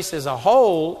human race as a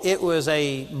whole, it was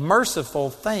a merciful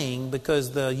thing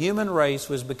because the human race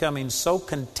was becoming so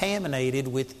contaminated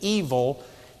with evil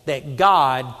that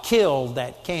God killed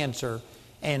that cancer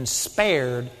and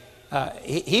spared.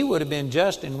 He would have been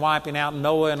just in wiping out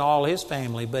Noah and all his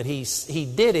family, but he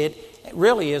did it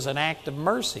really as an act of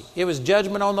mercy. It was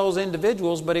judgment on those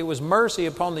individuals, but it was mercy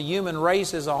upon the human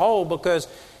race as a whole because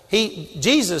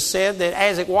Jesus said that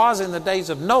as it was in the days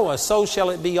of Noah, so shall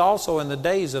it be also in the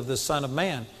days of the Son of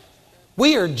Man.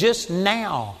 We are just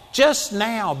now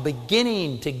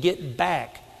beginning to get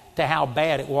back to how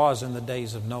bad it was in the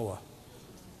days of Noah.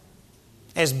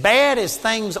 As bad as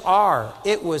things are,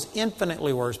 it was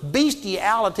infinitely worse.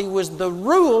 Bestiality was the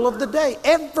rule of the day.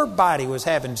 Everybody was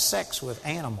having sex with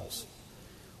animals.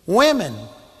 Women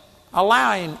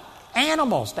allowing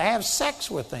animals to have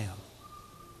sex with them.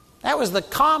 That was the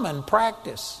common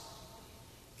practice.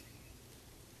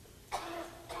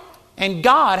 And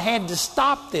God had to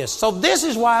stop this. So this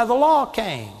is why the law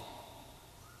came.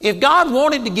 If God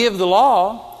wanted to give the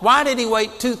law, why did He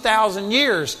wait 2,000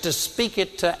 years to speak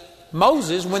it to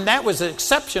Moses when that was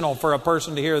exceptional for a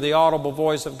person to hear the audible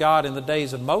voice of God in the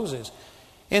days of Moses?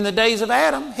 In the days of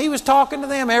Adam, He was talking to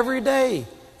them every day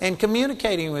and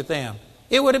communicating with them.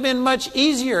 It would have been much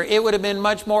easier. It would have been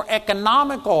much more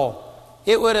economical.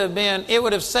 It would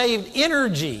have saved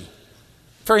energy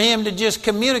for Him to just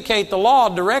communicate the law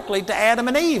directly to Adam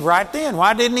and Eve right then.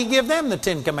 Why didn't He give them the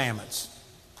 10 Commandments?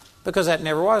 Because that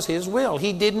never was His will.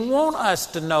 He didn't want us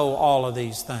to know all of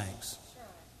these things.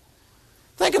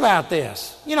 Think about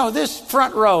this. You know, this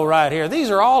front row right here, these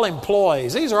are all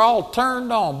employees. These are all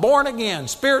turned on, born again,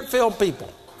 Spirit-filled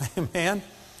people. Amen.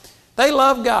 They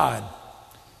love God.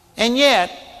 And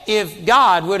yet, if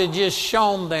God would have just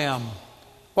shown them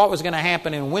what was going to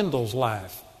happen in Wendell's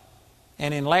life,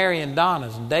 and in Larry and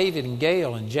Donna's, and David and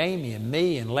Gail, and Jamie and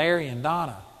me, and Larry and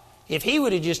Donna, if He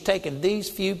would have just taken these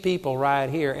few people right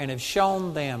here and have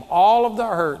shown them all of the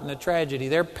hurt and the tragedy,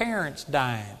 their parents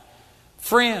dying,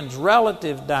 friends,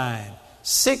 relatives dying,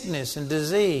 sickness and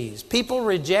disease, people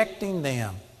rejecting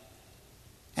them.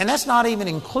 And that's not even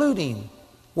including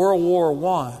World War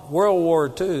I, World War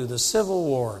II, the Civil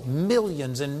War,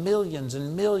 millions and millions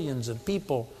and millions of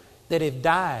people that have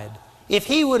died. If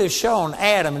he would have shown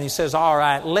Adam and he says, all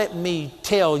right, let me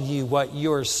tell you what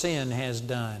your sin has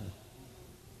done,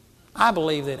 I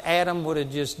believe that Adam would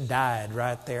have just died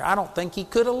right there. I don't think he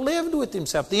could have lived with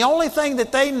himself. The only thing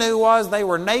that they knew was they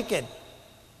were naked.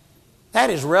 That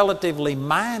is relatively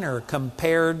minor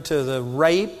compared to the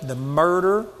rape, the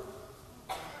murder,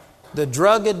 the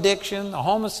drug addiction, the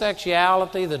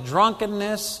homosexuality, the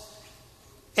drunkenness,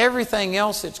 everything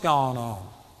else that's gone on.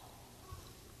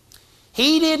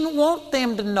 He didn't want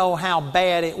them to know how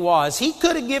bad it was. He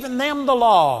could have given them the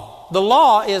law. The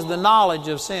law is the knowledge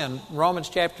of sin. Romans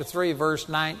chapter 3, verse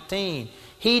 19.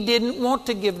 He didn't want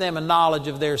to give them a knowledge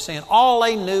of their sin. All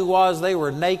they knew was they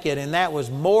were naked, and that was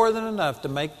more than enough to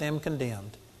make them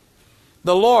condemned.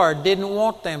 The Lord didn't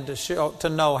want them to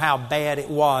know how bad it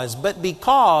was, but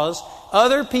because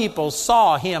other people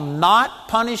saw Him not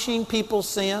punishing people's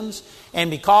sins, and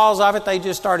because of it they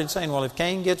just started saying, well, if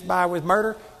Cain gets by with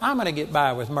murder, I'm going to get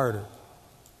by with murder.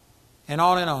 And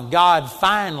on and on. God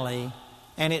finally,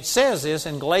 and it says this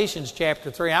in Galatians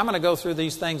chapter 3. I'm going to go through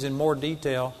these things in more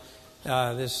detail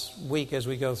this week as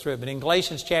we go through it. But in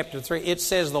Galatians chapter 3, it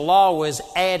says the law was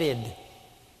added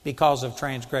because of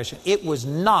transgression. It was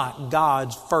not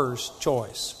God's first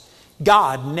choice.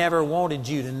 God never wanted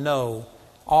you to know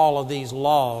all of these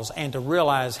laws and to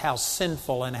realize how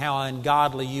sinful and how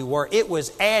ungodly you were. It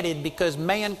was added because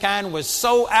mankind was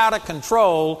so out of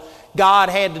control, God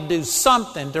had to do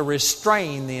something to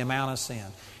restrain the amount of sin.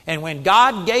 And when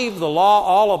God gave the law,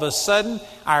 all of a sudden,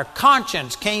 our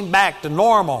conscience came back to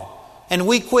normal. And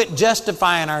we quit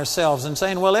justifying ourselves and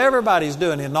saying, well, everybody's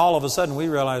doing it. And all of a sudden we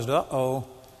realized,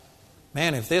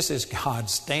 man, if this is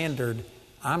God's standard,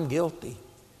 I'm guilty.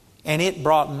 And it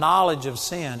brought knowledge of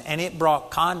sin, and it brought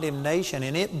condemnation,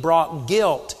 and it brought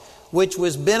guilt, which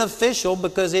was beneficial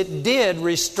because it did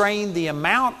restrain the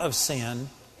amount of sin,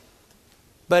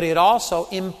 but it also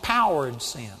empowered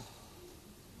sin.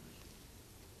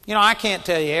 You know, I can't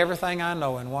tell you everything I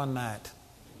know in one night.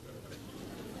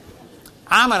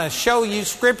 I'm going to show you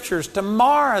scriptures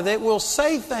tomorrow that will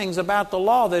say things about the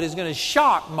law that is going to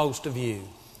shock most of you.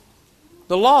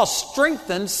 The law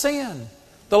strengthened sin.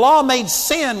 The law made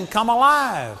sin come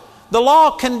alive. The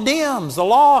law condemns. The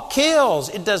law kills.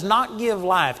 It does not give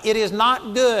life. It is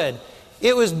not good.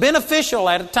 It was beneficial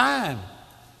at a time,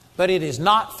 but it is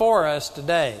not for us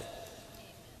today.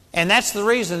 And that's the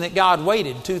reason that God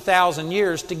waited 2,000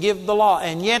 years to give the law.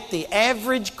 And yet the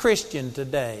average Christian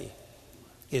today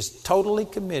is totally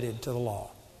committed to the law.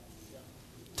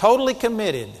 Totally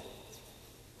committed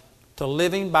to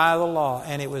living by the law.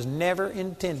 And it was never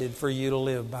intended for you to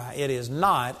live by. It is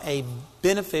not a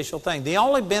beneficial thing. The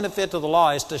only benefit to the law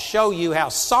is to show you how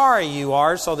sorry you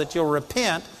are so that you'll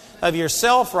repent of your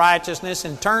self-righteousness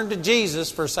and turn to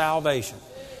Jesus for salvation.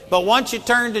 But once you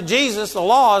turn to Jesus, the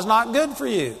law is not good for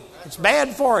you. It's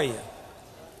bad for you.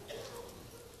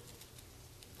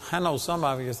 I know some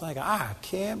of you are thinking, I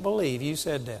can't believe you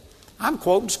said that. I'm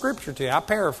quoting Scripture to you. I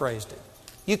paraphrased it.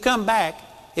 You come back.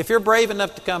 If you're brave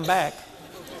enough to come back,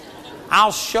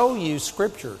 I'll show you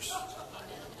Scriptures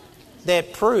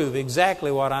that prove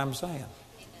exactly what I'm saying.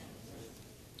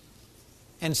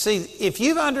 And see, if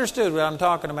you've understood what I'm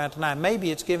talking about tonight,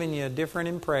 maybe it's giving you a different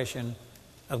impression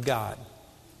of God.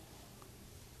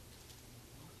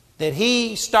 That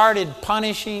He started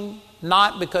punishing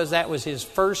not because that was His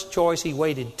first choice. He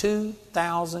waited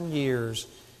 2,000 years,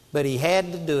 but He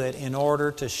had to do it in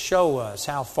order to show us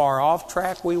how far off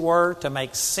track we were, to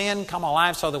make sin come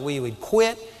alive so that we would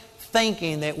quit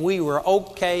thinking that we were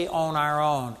okay on our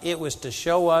own. It was to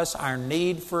show us our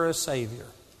need for a Savior.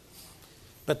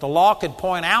 But the law could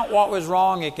point out what was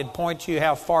wrong. It could point you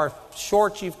how far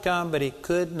short you've come, but it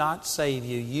could not save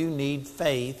you. You need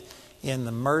faith in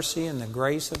the mercy and the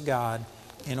grace of God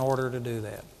in order to do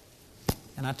that.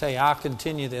 And I tell you, I'll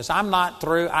continue this. I'm not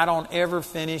through. I don't ever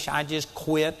finish. I just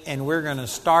quit. And we're going to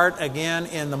start again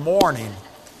in the morning.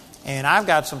 And I've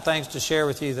got some things to share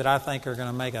with you that I think are going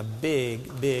to make a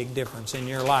big, big difference in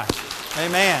your life.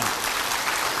 Amen.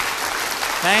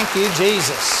 Thank you,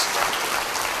 Jesus.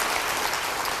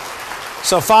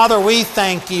 So, Father, we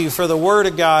thank You for the Word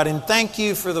of God, and thank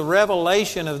You for the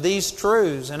revelation of these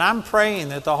truths. And I'm praying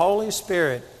that the Holy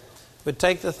Spirit would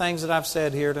take the things that I've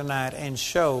said here tonight and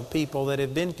show people that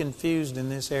have been confused in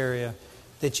this area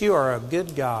that You are a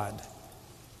good God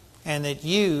and that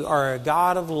You are a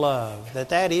God of love,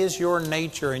 that is Your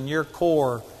nature and Your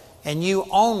core, and You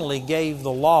only gave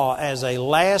the law as a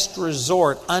last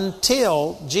resort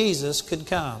until Jesus could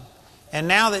come. And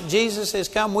now that Jesus has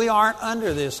come, we aren't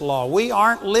under this law. We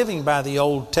aren't living by the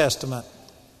Old Testament.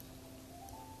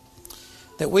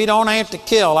 that we don't have to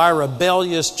kill our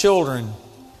rebellious children.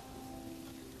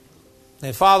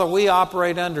 That, Father, we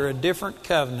operate under a different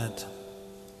covenant.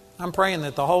 I'm praying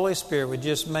that the Holy Spirit would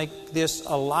just make this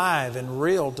alive and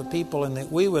real to people, and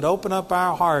that we would open up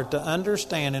our heart to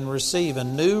understand and receive a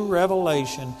new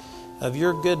revelation of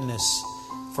your goodness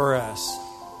for us.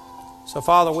 So,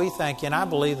 Father, we thank you, and I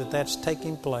believe that that's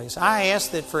taking place. I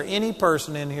ask that for any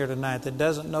person in here tonight that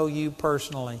doesn't know you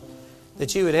personally,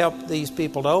 that you would help these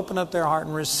people to open up their heart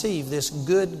and receive this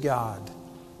good God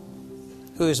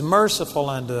who is merciful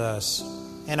unto us,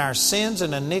 and our sins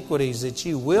and iniquities that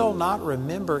you will not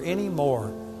remember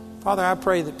anymore. Father, I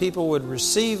pray that people would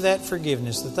receive that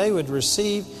forgiveness, that they would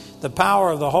receive the power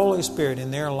of the Holy Spirit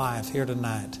in their life here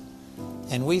tonight.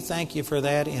 And we thank you for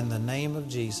that in the name of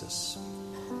Jesus.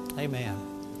 Amen.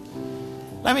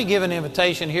 Let me give an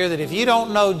invitation here that if you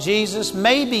don't know Jesus,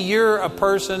 maybe you're a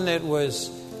person that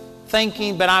was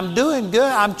thinking, but I'm doing good.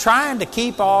 I'm trying to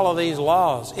keep all of these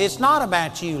laws. It's not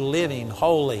about you living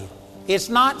holy. It's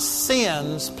not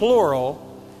sins,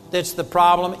 plural, that's the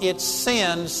problem. It's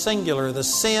sin, singular, the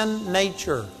sin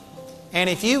nature. And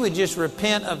if you would just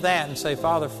repent of that and say,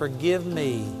 Father, forgive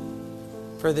me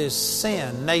for this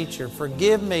sin nature.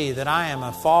 Forgive me that I am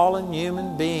a fallen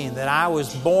human being, that I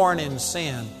was born in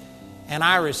sin, and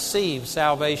I receive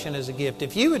salvation as a gift.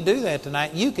 If you would do that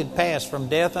tonight, you could pass from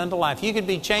death unto life. You could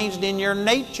be changed in your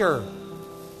nature.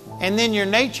 And then your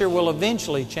nature will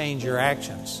eventually change your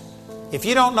actions. If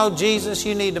you don't know Jesus,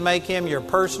 you need to make Him your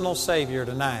personal Savior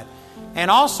tonight.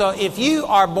 And also, if you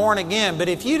are born again, but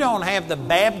if you don't have the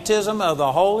baptism of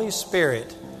the Holy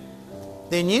Spirit,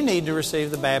 then you need to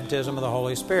receive the baptism of the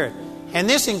Holy Spirit. And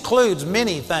this includes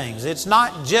many things. It's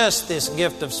not just this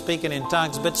gift of speaking in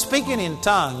tongues, but speaking in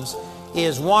tongues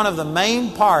is one of the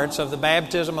main parts of the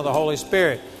baptism of the Holy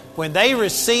Spirit. When they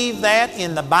received that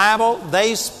in the Bible,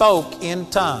 they spoke in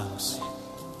tongues.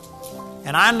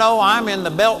 And I know I'm in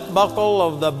the belt buckle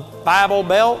of the Bible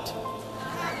belt,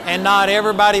 and not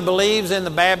everybody believes in the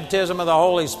baptism of the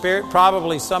Holy Spirit.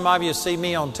 Probably some of you see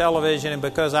me on television, and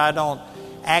because I don't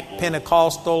act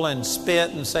Pentecostal and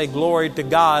spit and say glory to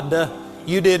God,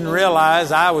 you didn't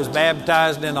realize I was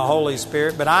baptized in the Holy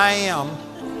Spirit. But I am.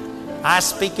 I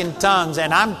speak in tongues,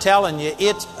 and I'm telling you,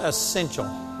 it's essential.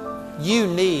 You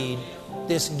need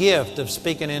this gift of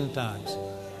speaking in tongues.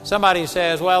 Somebody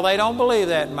says, well, they don't believe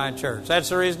that in my church. That's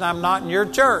the reason I'm not in your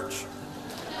church.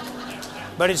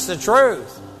 But it's the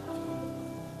truth.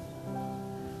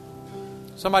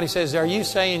 Somebody says, are you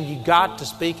saying you got to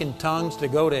speak in tongues to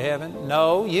go to heaven?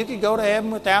 No, you could go to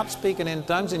heaven without speaking in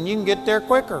tongues, and you can get there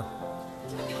quicker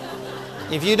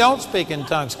if you don't speak in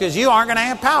tongues, because you aren't going to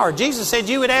have power. Jesus said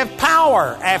you would have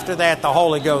power after that the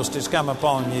Holy Ghost has come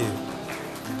upon you.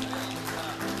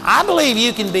 I believe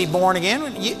you can be born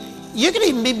again. You can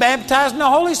even be baptized in the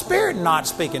Holy Spirit and not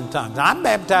speak in tongues. I'm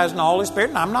baptized in the Holy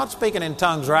Spirit and I'm not speaking in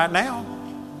tongues right now.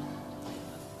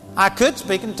 I could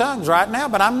speak in tongues right now,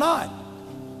 but I'm not.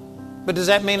 But does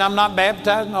that mean I'm not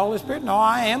baptized in the Holy Spirit? No,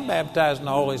 I am baptized in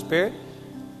the Holy Spirit,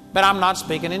 but I'm not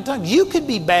speaking in tongues. You could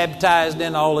be baptized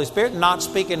in the Holy Spirit and not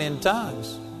speaking in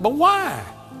tongues. But why?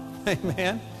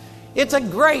 Amen. It's a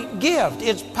great gift.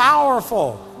 It's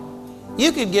powerful.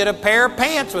 You could get a pair of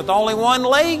pants with only one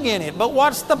leg in it, but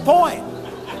what's the point?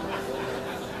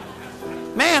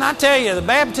 Man, I tell you, the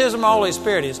baptism of the Holy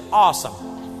Spirit is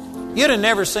awesome. You'd have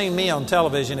never seen me on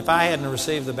television if I hadn't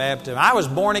received the baptism. I was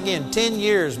born again 10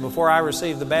 years before I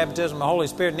received the baptism of the Holy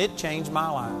Spirit, and it changed my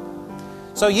life.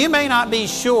 So you may not be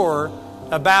sure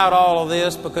about all of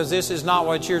this because this is not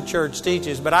what your church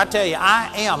teaches, but I tell you, I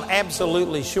am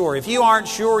absolutely sure. If you aren't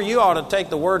sure, you ought to take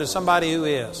the word of somebody who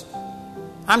is.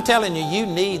 I'm telling you, you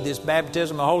need this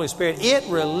baptism of the Holy Spirit. It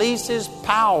releases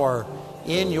power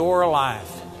in your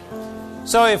life.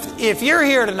 So if you're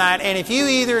here tonight and if you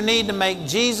either need to make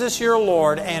Jesus your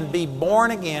Lord and be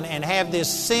born again and have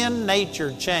this sin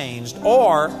nature changed,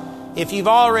 or if you've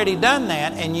already done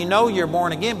that and you know you're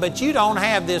born again, but you don't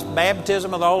have this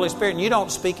baptism of the Holy Spirit and you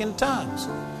don't speak in tongues,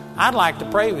 I'd like to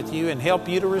pray with you and help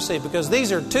you to receive, because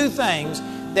these are two things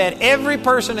that every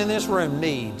person in this room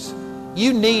needs.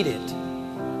 You need it.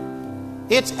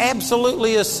 It's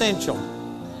absolutely essential.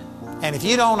 And if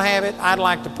you don't have it, I'd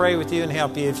like to pray with you and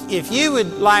help you. If you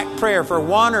would like prayer for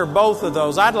one or both of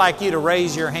those, I'd like you to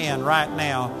raise your hand right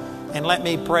now and let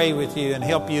me pray with you and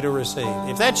help you to receive.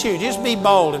 If that's you, just be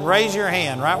bold and raise your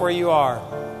hand right where you are.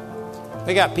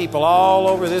 We got people all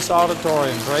over this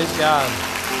auditorium. Praise God.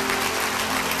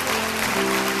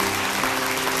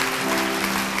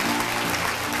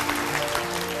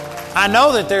 I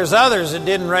know that there's others that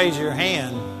didn't raise your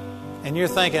hand, and you're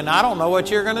thinking, I don't know what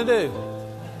you're going to do.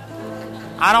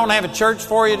 I don't have a church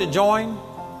for you to join.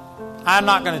 I'm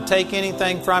not going to take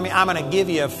anything from you. I'm going to give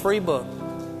you a free book.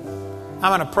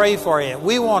 I'm going to pray for you.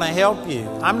 We want to help you.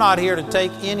 I'm not here to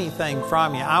take anything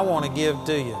from you. I want to give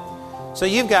to you. So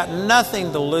you've got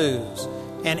nothing to lose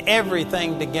and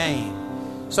everything to gain.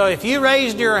 So if you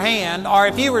raised your hand, or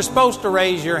if you were supposed to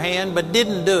raise your hand but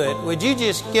didn't do it, would you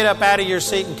just get up out of your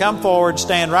seat and come forward,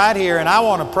 stand right here, and I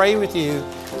want to pray with you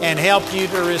and help you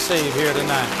to receive here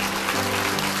tonight.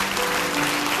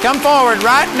 Come forward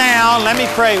right now. Let me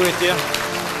pray with you.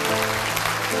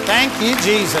 Thank you,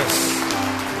 Jesus.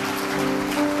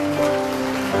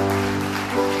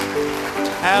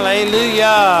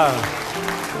 Hallelujah.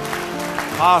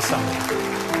 Awesome.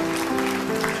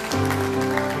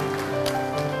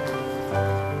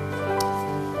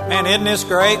 Man, isn't this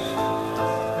great?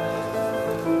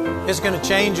 It's going to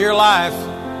change your life.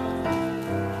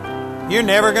 You're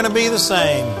never going to be the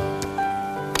same.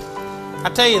 I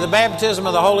tell you, the baptism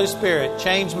of the Holy Spirit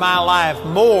changed my life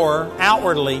more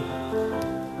outwardly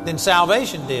than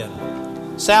salvation did.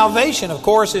 Salvation, of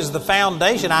course, is the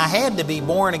foundation. I had to be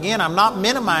born again. I'm not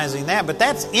minimizing that, but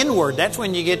that's inward. That's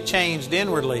when you get changed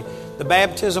inwardly. The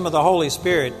baptism of the Holy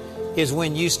Spirit is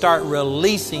when you start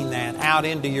releasing that out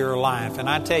into your life. And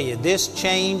I tell you, this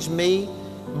changed me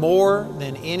more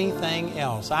than anything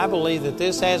else. I believe that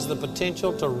this has the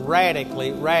potential to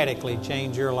radically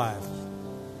change your life.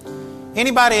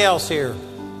 Anybody else here?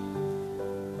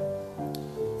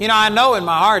 You know, I know in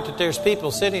my heart that there's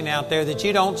people sitting out there that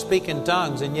you don't speak in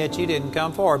tongues and yet you didn't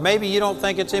come forward. Maybe you don't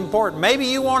think it's important. Maybe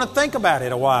you want to think about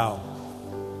it a while.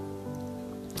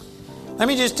 Let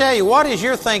me just tell you, what is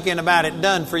your thinking about it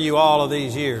done for you all of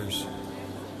these years?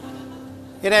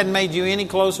 It hadn't made you any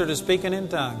closer to speaking in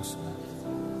tongues.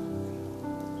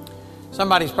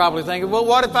 Somebody's probably thinking, well,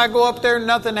 what if I go up there and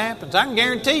nothing happens? I can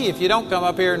guarantee you if you don't come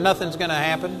up here, nothing's going to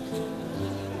happen.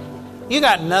 You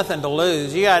got nothing to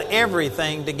lose. You got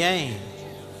everything to gain.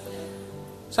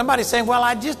 Somebody's saying, well,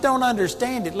 I just don't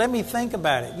understand it. Let me think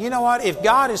about it. You know what? If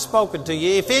God has spoken to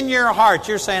you, if in your heart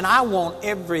you're saying, I want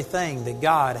everything that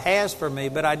God has for me,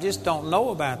 but I just don't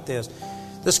know about this.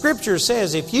 The Scripture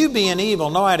says, if you being evil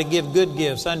know how to give good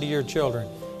gifts unto your children,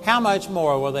 how much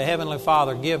more will the Heavenly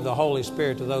Father give the Holy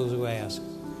Spirit to those who ask?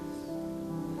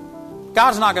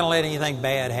 God's not going to let anything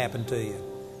bad happen to you.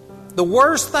 The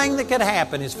worst thing that could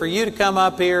happen is for you to come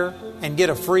up here and get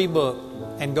a free book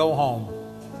and go home.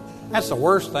 That's the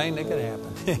worst thing that could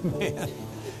happen. Amen.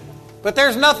 But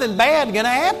there's nothing bad going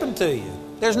to happen to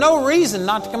you. There's no reason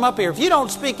not to come up here. If you don't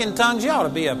speak in tongues, you ought to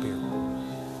be up here.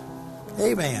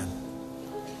 Amen.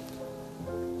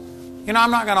 You know,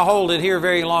 I'm not going to hold it here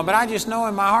very long, but I just know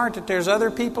in my heart that there's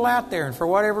other people out there, and for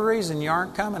whatever reason you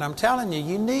aren't coming. I'm telling you,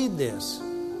 you need this.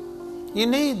 You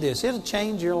need this. It'll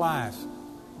change your life.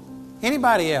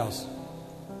 Anybody else?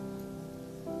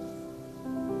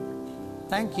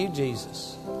 Thank you,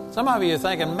 Jesus. Some of you are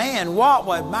thinking, man, what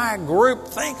would my group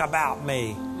think about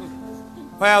me?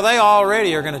 Well, they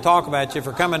already are going to talk about you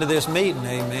for coming to this meeting,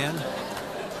 amen.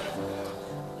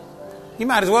 You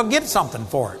might as well get something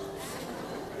for it.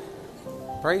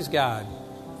 Praise God.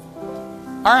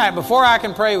 All right, before I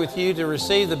can pray with you to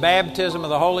receive the baptism of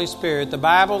the Holy Spirit, the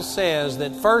Bible says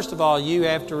that first of all, you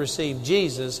have to receive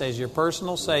Jesus as your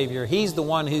personal Savior. He's the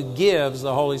one who gives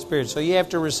the Holy Spirit. So you have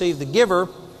to receive the giver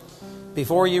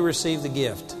before you receive the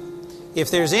gift. If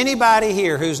there's anybody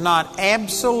here who's not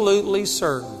absolutely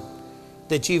certain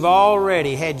that you've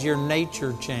already had your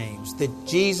nature changed, that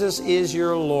Jesus is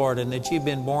your Lord and that you've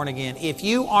been born again, if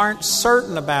you aren't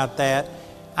certain about that,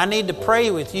 I need to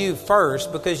pray with you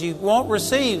first, because you won't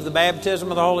receive the baptism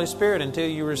of the Holy Spirit until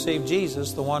you receive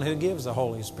Jesus, the one who gives the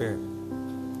Holy Spirit.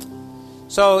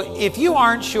 So if you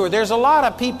aren't sure, there's a lot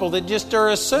of people that just are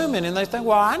assuming and they think,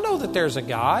 well, I know that there's a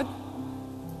God.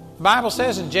 The Bible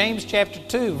says in James chapter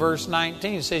 2, verse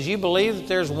 19, it says, you believe that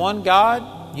there's one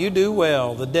God? You do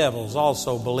well. The devils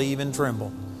also believe and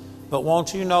tremble. But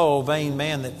won't you know, O vain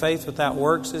man, that faith without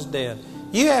works is dead?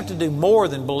 You have to do more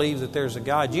than believe that there's a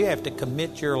God. You have to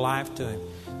commit your life to Him.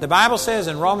 The Bible says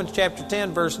in Romans chapter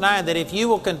 10, verse 9, that if you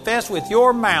will confess with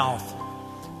your mouth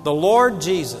the Lord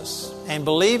Jesus and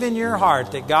believe in your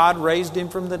heart that God raised Him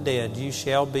from the dead, you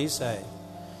shall be saved.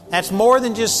 That's more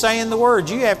than just saying the words.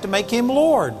 You have to make Him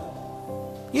Lord.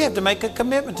 You have to make a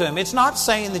commitment to Him. It's not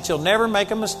saying that you'll never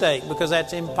make a mistake, because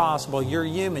that's impossible. You're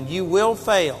human. You will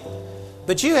fail.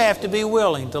 But you have to be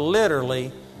willing to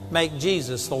literally make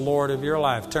Jesus the Lord of your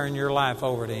life. Turn your life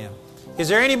over to Him. Is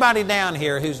there anybody down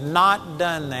here who's not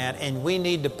done that, and we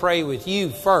need to pray with you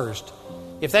first?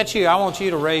 If that's you, I want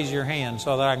you to raise your hand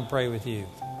so that I can pray with you.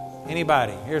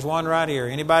 Anybody? Here's one right here.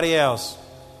 Anybody else?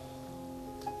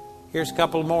 Here's a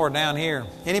couple more down here.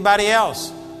 Anybody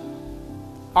else?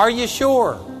 Are you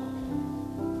sure?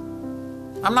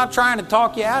 I'm not trying to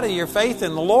talk you out of your faith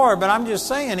in the Lord, but I'm just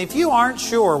saying, if you aren't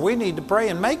sure, we need to pray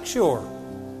and make sure.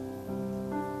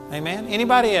 Amen?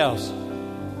 Anybody else?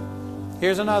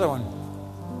 Here's another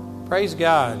one. Praise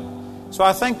God. So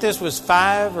I think this was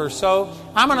 5 or so.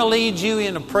 I'm going to lead you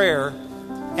in a prayer,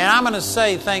 and I'm going to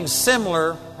say things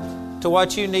similar to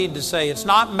what you need to say. It's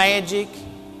not magic.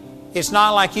 It's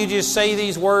not like you just say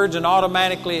these words and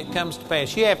automatically it comes to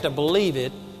pass. You have to believe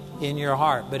it in your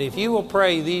heart. But if you will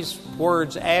pray these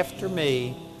words after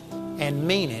me and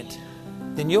mean it,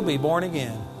 then you'll be born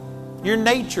again. Your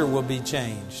nature will be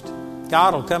changed.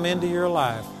 God will come into your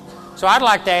life. So I'd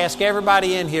like to ask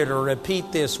everybody in here to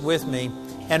repeat this with me.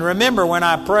 And remember when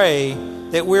I pray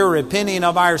that we're repenting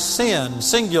of our sin,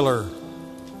 singular,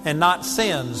 and not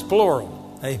sins,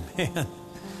 plural. Amen.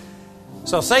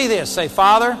 So say this. Say,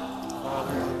 Father,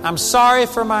 I'm sorry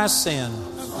for my sin.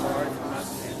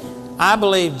 I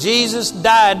believe Jesus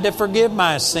died to forgive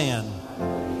my sin.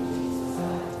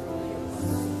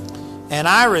 And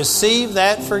I receive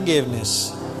that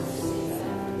forgiveness.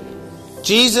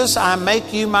 Jesus, I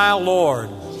make you my Lord.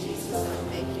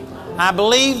 I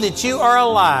believe that you are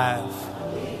alive,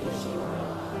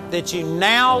 that you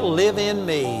now live in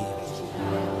me.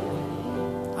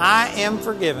 I am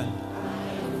forgiven.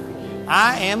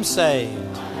 I am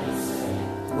saved.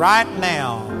 Right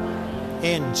now,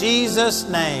 in Jesus'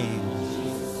 name.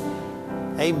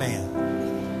 Amen.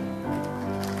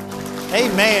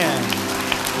 Amen.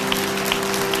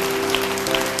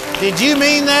 Did you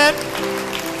mean that?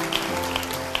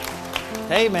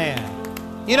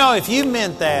 Amen. You know, if you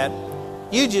meant that,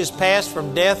 you just passed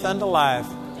from death unto life.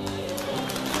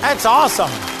 That's awesome.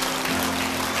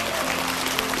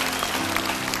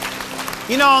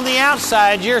 You know, on the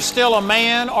outside, you're still a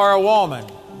man or a woman.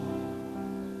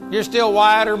 You're still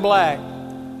white or black.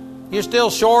 You're still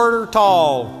short or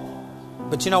tall.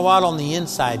 But you know what? On the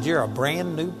inside, you're a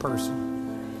brand new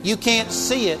person. You can't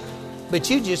see it, but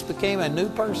you just became a new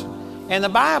person. And the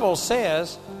Bible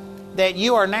says that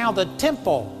you are now the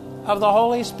temple of the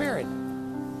Holy Spirit.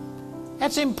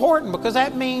 That's important because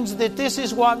that means that this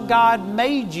is what God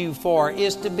made you for,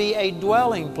 is to be a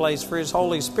dwelling place for His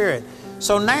Holy Spirit.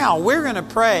 So now we're going to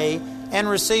pray and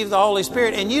receive the Holy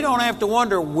Spirit. And you don't have to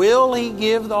wonder, will He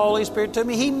give the Holy Spirit to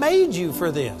me? He made you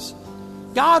for this.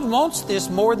 God wants this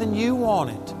more than you want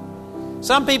it.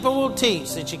 Some people will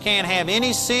teach that you can't have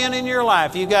any sin in your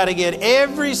life. You've got to get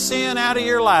every sin out of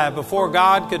your life before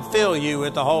God could fill you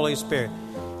with the Holy Spirit.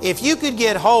 If you could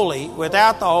get holy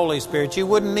without the Holy Spirit, you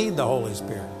wouldn't need the Holy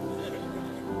Spirit.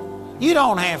 You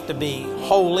don't have to be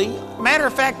holy. Matter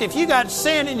of fact, if you got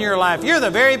sin in your life, you're the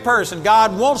very person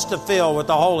God wants to fill with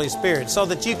the Holy Spirit so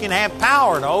that you can have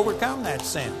power to overcome that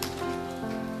sin.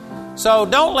 So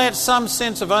don't let some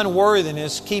sense of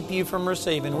unworthiness keep you from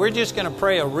receiving. We're just going to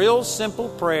pray a real simple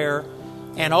prayer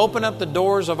and open up the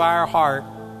doors of our heart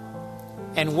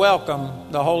and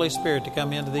welcome the Holy Spirit to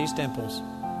come into these temples.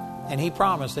 And He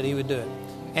promised that He would do it.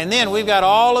 And then we've got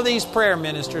all of these prayer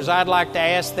ministers. I'd like to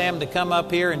ask them to come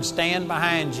up here and stand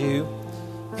behind you.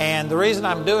 And the reason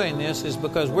I'm doing this is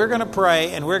because we're going to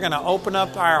pray and we're going to open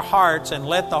up our hearts and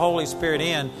let the Holy Spirit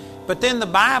in. But then the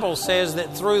Bible says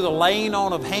that through the laying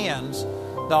on of hands,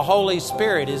 the Holy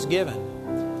Spirit is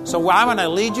given. So I'm going to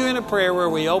lead you in a prayer where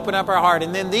we open up our heart.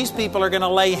 And then these people are going to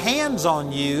lay hands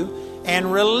on you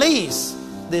and release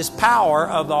this power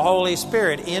of the Holy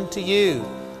Spirit into you.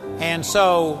 And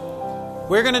so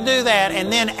we're going to do that.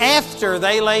 And then after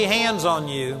they lay hands on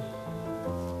you,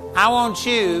 I want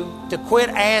you to quit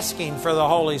asking for the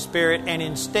Holy Spirit and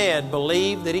instead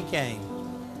believe that He came.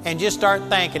 And just start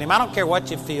thanking Him. I don't care what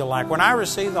you feel like. When I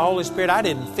received the Holy Spirit, I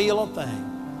didn't feel a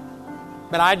thing.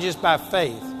 But I just by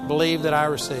faith believed that I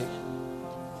received.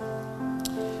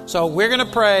 So we're going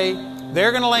to pray. They're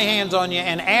going to lay hands on you.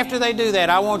 And after they do that,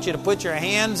 I want you to put your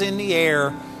hands in the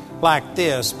air like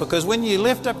this. Because when you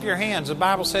lift up your hands, the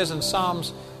Bible says in Psalms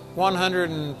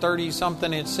 130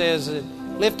 something, it says,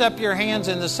 lift up your hands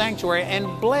in the sanctuary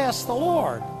and bless the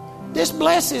Lord. This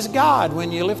blesses God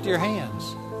when you lift your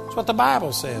hands. That's what the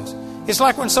Bible says. It's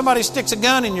like when somebody sticks a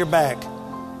gun in your back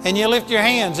and you lift your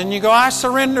hands and you go, I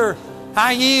surrender,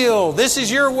 I yield. This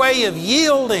is your way of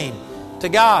yielding to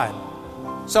God.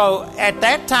 So at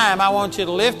that time, I want you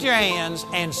to lift your hands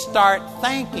and start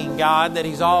thanking God that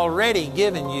He's already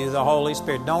given you the Holy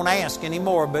Spirit. Don't ask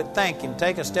anymore, but thank Him.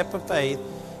 Take a step of faith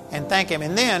and thank Him.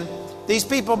 And then these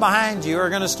people behind you are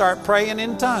going to start praying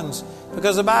in tongues.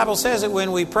 Because the Bible says that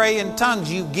when we pray in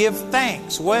tongues, you give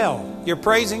thanks. Well, you're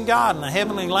praising God in a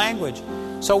heavenly language.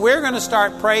 So we're going to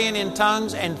start praying in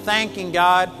tongues and thanking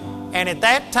God. And at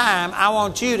that time, I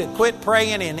want you to quit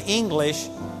praying in English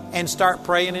and start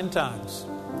praying in tongues.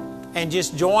 and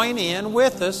just join in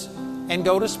with us and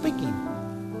go to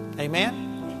speaking. Amen?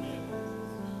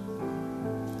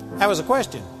 That was a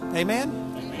question. Amen?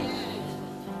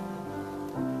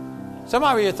 Some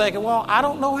of you are thinking, well, I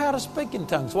don't know how to speak in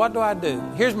tongues. What do I do?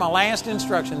 Here's my last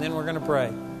instruction, then we're going to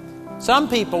pray. Some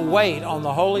people wait on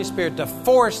the Holy Spirit to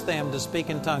force them to speak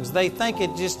in tongues. They think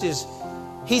it just is,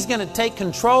 He's going to take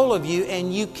control of you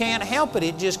and you can't help it.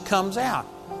 It just comes out.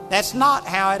 That's not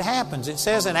how it happens. It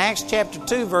says in Acts chapter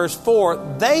 2, verse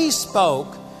 4, they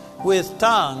spoke with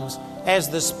tongues as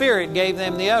the Spirit gave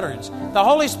them the utterance. The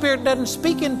Holy Spirit doesn't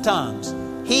speak in tongues.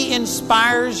 He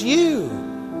inspires you.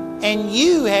 And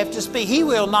you have to speak. He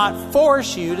will not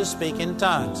force you to speak in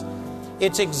tongues.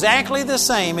 It's exactly the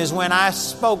same as when I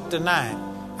spoke tonight.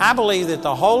 I believe that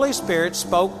the Holy Spirit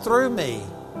spoke through me.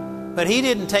 But He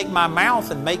didn't take my mouth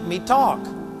and make me talk.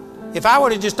 If I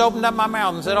would have just opened up my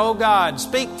mouth and said, oh God,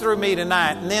 speak through me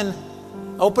tonight, and then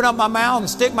open up my mouth and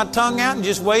stick my tongue out and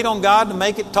just wait on God to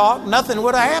make it talk, nothing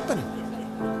would have happened.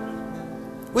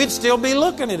 We'd still be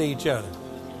looking at each other.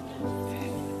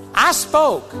 I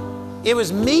spoke. It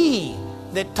was me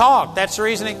that talked. That's the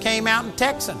reason it came out in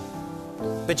Texan.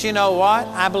 But you know what?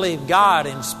 I believe God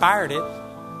inspired it.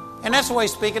 And that's the way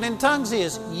speaking in tongues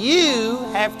is. You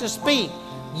have to speak.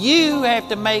 You have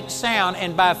to make sound.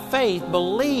 And by faith,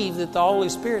 believe that the Holy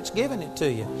Spirit's given it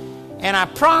to you. And I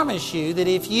promise you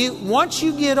that once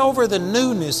you get over the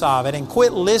newness of it and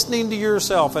quit listening to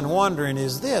yourself and wondering,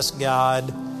 is this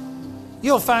God?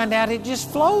 You'll find out it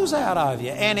just flows out of you.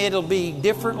 And it'll be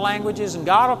different languages, and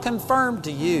God will confirm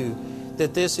to you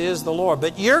that this is the Lord.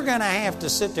 But you're going to have to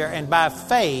sit there and by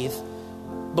faith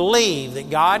believe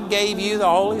that God gave you the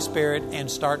Holy Spirit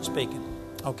and start speaking.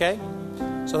 Okay?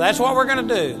 So that's what we're going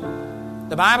to do.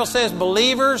 The Bible says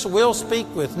believers will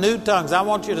speak with new tongues. I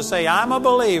want you to say, I'm a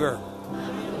believer.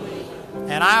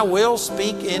 And I will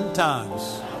speak in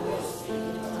tongues.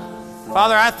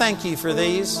 Father, I thank you for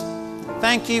these.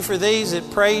 Thank you for these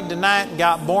that prayed tonight and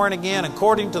got born again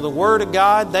according to the Word of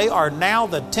God. They are now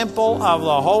the temple of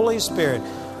the Holy Spirit.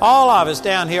 All of us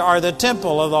down here are the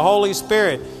temple of the Holy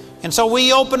Spirit. And so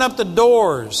we open up the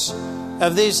doors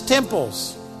of these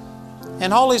temples.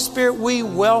 And Holy Spirit, we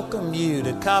welcome you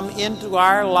to come into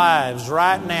our lives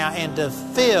right now and to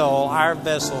fill our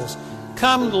vessels.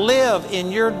 Come live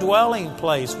in your dwelling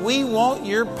place. We want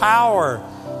your power,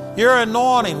 your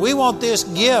anointing. We want this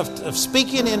gift of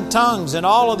speaking in tongues and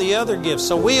all of the other gifts.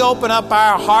 So we open up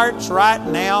our hearts right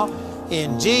now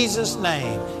in Jesus'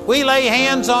 name. We lay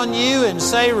hands on you and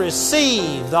say,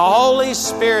 receive the Holy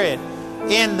Spirit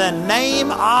in the name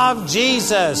of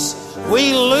Jesus.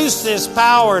 We loose this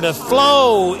power to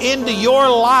flow into your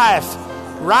life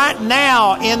right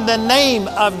now in the name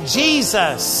of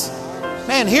Jesus.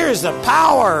 Man, here's the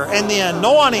power and the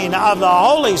anointing of the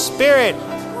Holy Spirit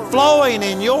flowing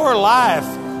in your life.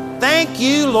 Thank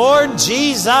you, Lord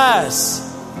Jesus.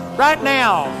 Right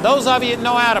now, those of you that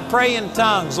know how to pray in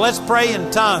tongues, let's pray in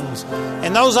tongues.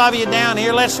 And those of you down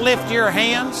here, let's lift your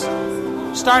hands.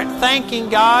 Start thanking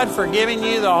God for giving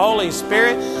you the Holy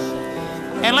Spirit.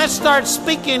 And let's start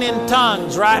speaking in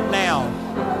tongues right now.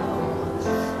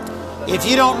 If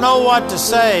you don't know what to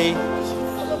say,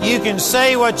 you can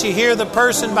say what you hear the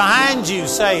person behind you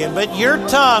saying, but your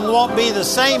tongue won't be the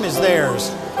same as theirs.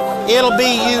 It'll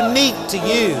be unique to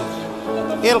you.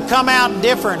 It'll come out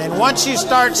different. And once you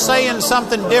start saying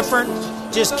something different,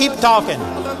 just keep talking.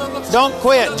 Don't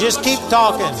quit. Just keep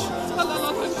talking.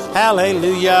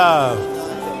 Hallelujah.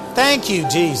 Thank you,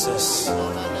 Jesus.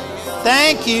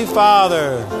 Thank you,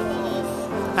 Father.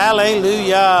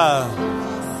 Hallelujah.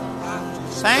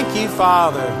 Thank you,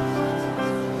 Father.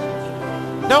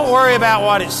 Don't worry about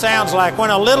what it sounds like.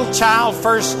 When a little child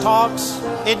first talks,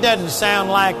 it doesn't sound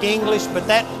like English, but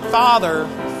that father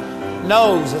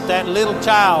knows that that little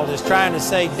child is trying to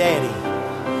say Daddy.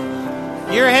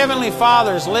 Your Heavenly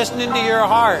Father is listening to your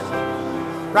heart.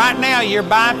 Right now, you're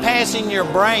bypassing your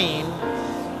brain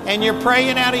and you're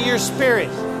praying out of your spirit.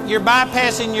 You're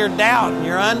bypassing your doubt and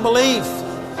your unbelief.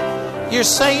 You're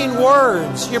saying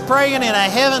words. You're praying in a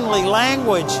heavenly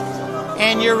language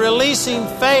and you're releasing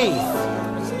faith.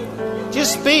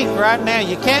 Just speak right now.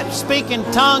 You can't speak in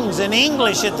tongues and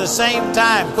English at the same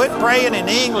time. Quit praying in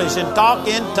English and talk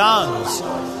in tongues.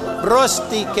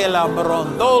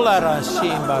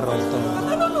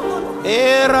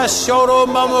 Era shoro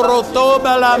mamroto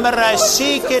balamra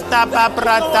shikita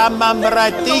paprata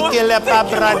mamratike le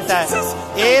paprata.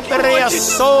 Ebrea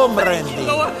somrendi.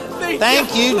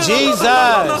 Thank you,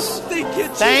 Jesus.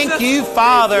 Thank you,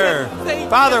 Father.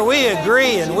 Father, we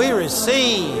agree and we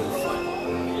receive.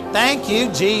 Thank you,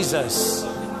 Jesus.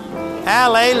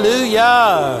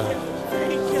 Hallelujah.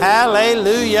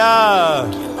 Hallelujah.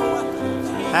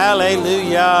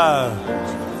 Hallelujah.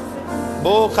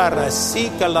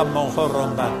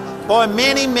 Boy,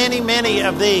 many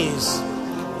of these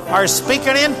are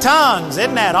speaking in tongues.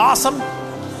 Isn't that awesome?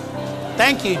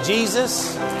 Thank you,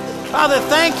 Jesus. Father,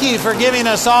 thank you for giving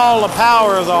us all the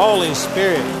power of the Holy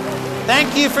Spirit.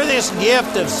 Thank you for this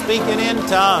gift of speaking in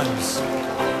tongues.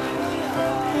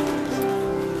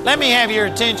 Let me have your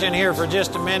attention here for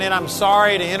just a minute. I'm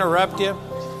sorry to interrupt you.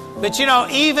 But you know,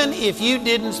 even if you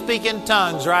didn't speak in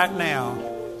tongues right now,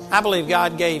 I believe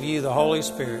God gave you the Holy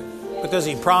Spirit because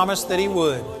He promised that He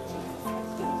would.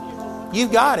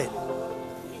 You've got it.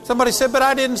 Somebody said, but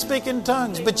I didn't speak in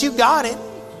tongues. But you got it.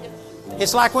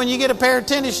 It's like when you get a pair of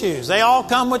tennis shoes. They all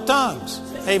come with tongues.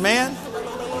 Amen?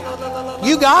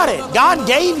 You got it. God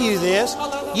gave you this.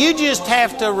 You just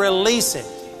have to release it.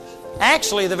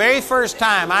 Actually, the very first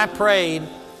time I prayed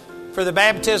for the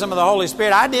baptism of the Holy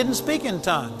Spirit, I didn't speak in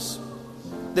tongues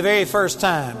the very first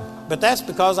time. But that's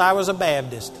because I was a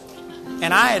Baptist.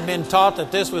 And I had been taught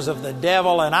that this was of the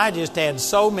devil, and I just had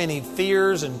so many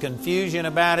fears and confusion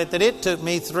about it that it took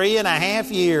me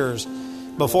 3.5 years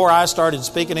before I started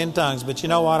speaking in tongues. But you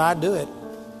know what? I do it.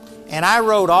 And I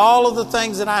wrote all of the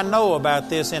things that I know about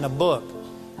this in a book.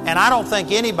 And I don't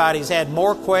think anybody's had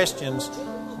more questions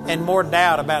and more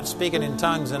doubt about speaking in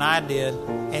tongues than I did.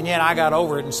 And yet I got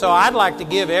over it. And so I'd like to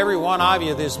give every one of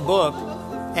you this book,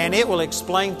 and it will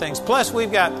explain things. Plus,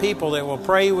 we've got people that will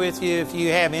pray with you if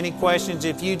you have any questions.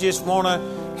 If you just want to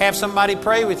have somebody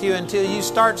pray with you until you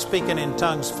start speaking in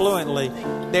tongues fluently,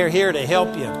 they're here to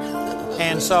help you.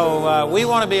 And so we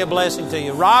want to be a blessing to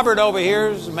you. Robert over here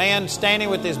is a man standing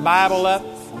with his Bible up.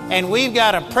 And we've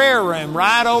got a prayer room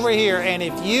right over here. And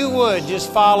if you would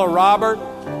just follow Robert,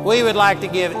 we would like to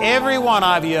give every one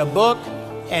of you a book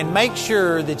and make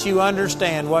sure that you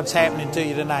understand what's happening to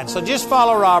you tonight. So just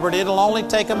follow Robert. It'll only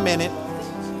take a minute.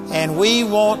 And we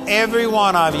want every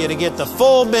one of you to get the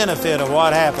full benefit of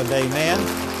what happened. Amen.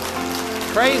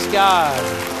 Praise God.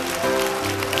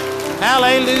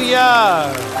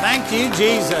 Hallelujah. Thank you,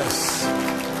 Jesus.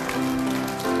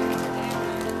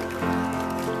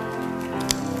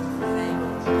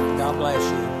 God bless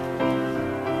you.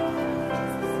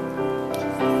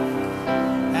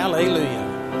 Hallelujah.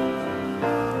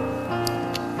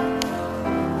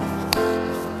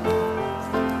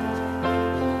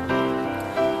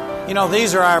 You know,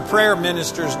 these are our prayer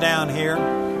ministers down here.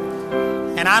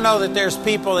 And I know that there's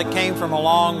people that came from a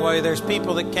long way. There's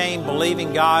people that came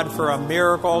believing God for a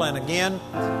miracle. And again,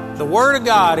 the Word of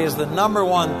God is the number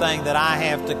one thing that I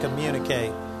have to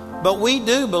communicate. But we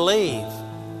do believe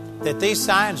that these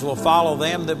signs will follow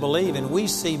them that believe. And we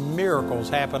see miracles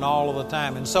happen all of the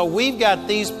time. And so we've got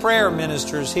these prayer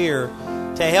ministers here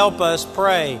to help us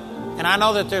pray. And I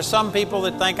know that there's some people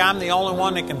that think I'm the only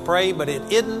one that can pray, but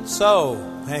it isn't so.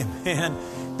 Amen.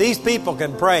 These people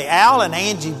can pray. Al and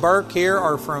Angie Burke here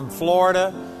are from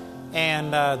Florida,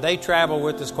 and they travel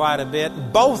with us quite a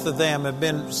bit. Both of them have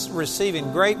been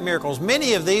receiving great miracles.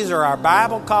 Many of these are our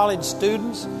Bible college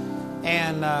students,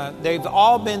 and they've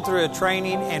all been through a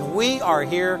training, and we are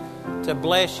here to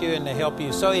bless you and to help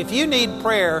you. So if you need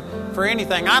prayer for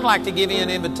anything, I'd like to give you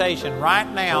an invitation right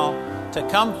now to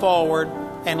come forward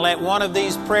and let one of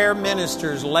these prayer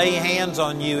ministers lay hands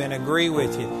on you and agree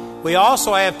with you. We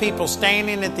also have people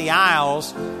standing at the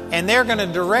aisles, and they're going to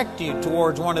direct you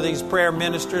towards one of these prayer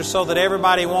ministers so that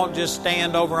everybody won't just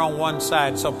stand over on one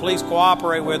side. So please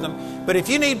cooperate with them. But if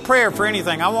you need prayer for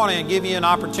anything, I want to give you an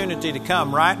opportunity to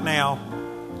come right now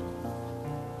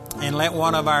and let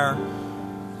one of our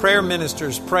prayer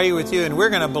ministers pray with you. And we're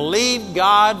going to believe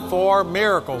God for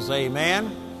miracles.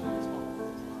 Amen.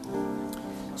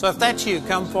 So if that's you,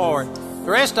 come forward. The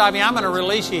rest of you, I'm going to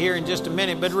release you here in just a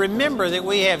minute. But remember that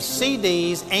we have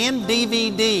CDs and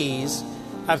DVDs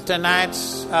of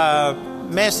tonight's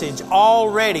message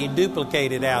already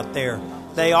duplicated out there.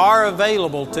 They are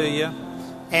available to you.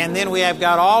 And then we have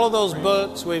got all of those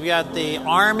books. We've got the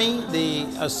Army, the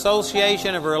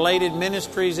Association of Related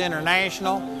Ministries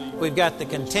International. We've got the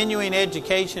Continuing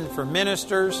Education for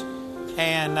Ministers.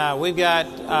 And we've got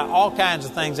all kinds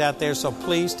of things out there, so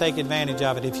please take advantage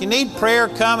of it. If you need prayer,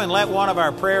 come and let one of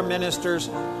our prayer ministers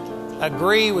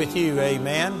agree with you.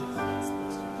 Amen.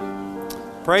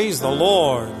 Praise the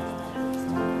Lord.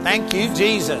 Thank you,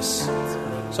 Jesus.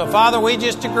 So, Father, we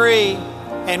just agree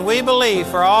and we believe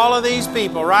for all of these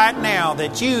people right now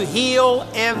that you heal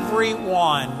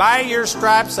everyone. By your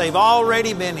stripes, they've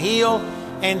already been healed.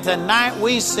 And tonight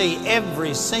we see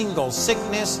every single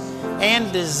sickness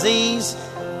and disease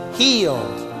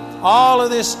healed. All of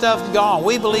this stuff gone.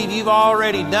 We believe you've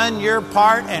already done your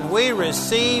part, and we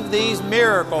receive these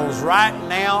miracles right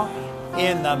now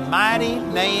in the mighty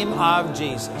name of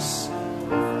Jesus.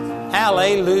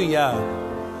 Hallelujah.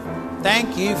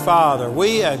 Thank you, Father.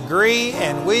 We agree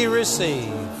and we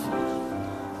receive.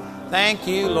 Thank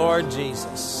you, Lord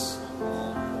Jesus.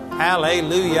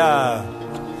 Hallelujah.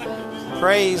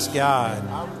 Praise God.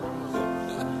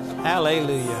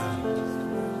 Hallelujah.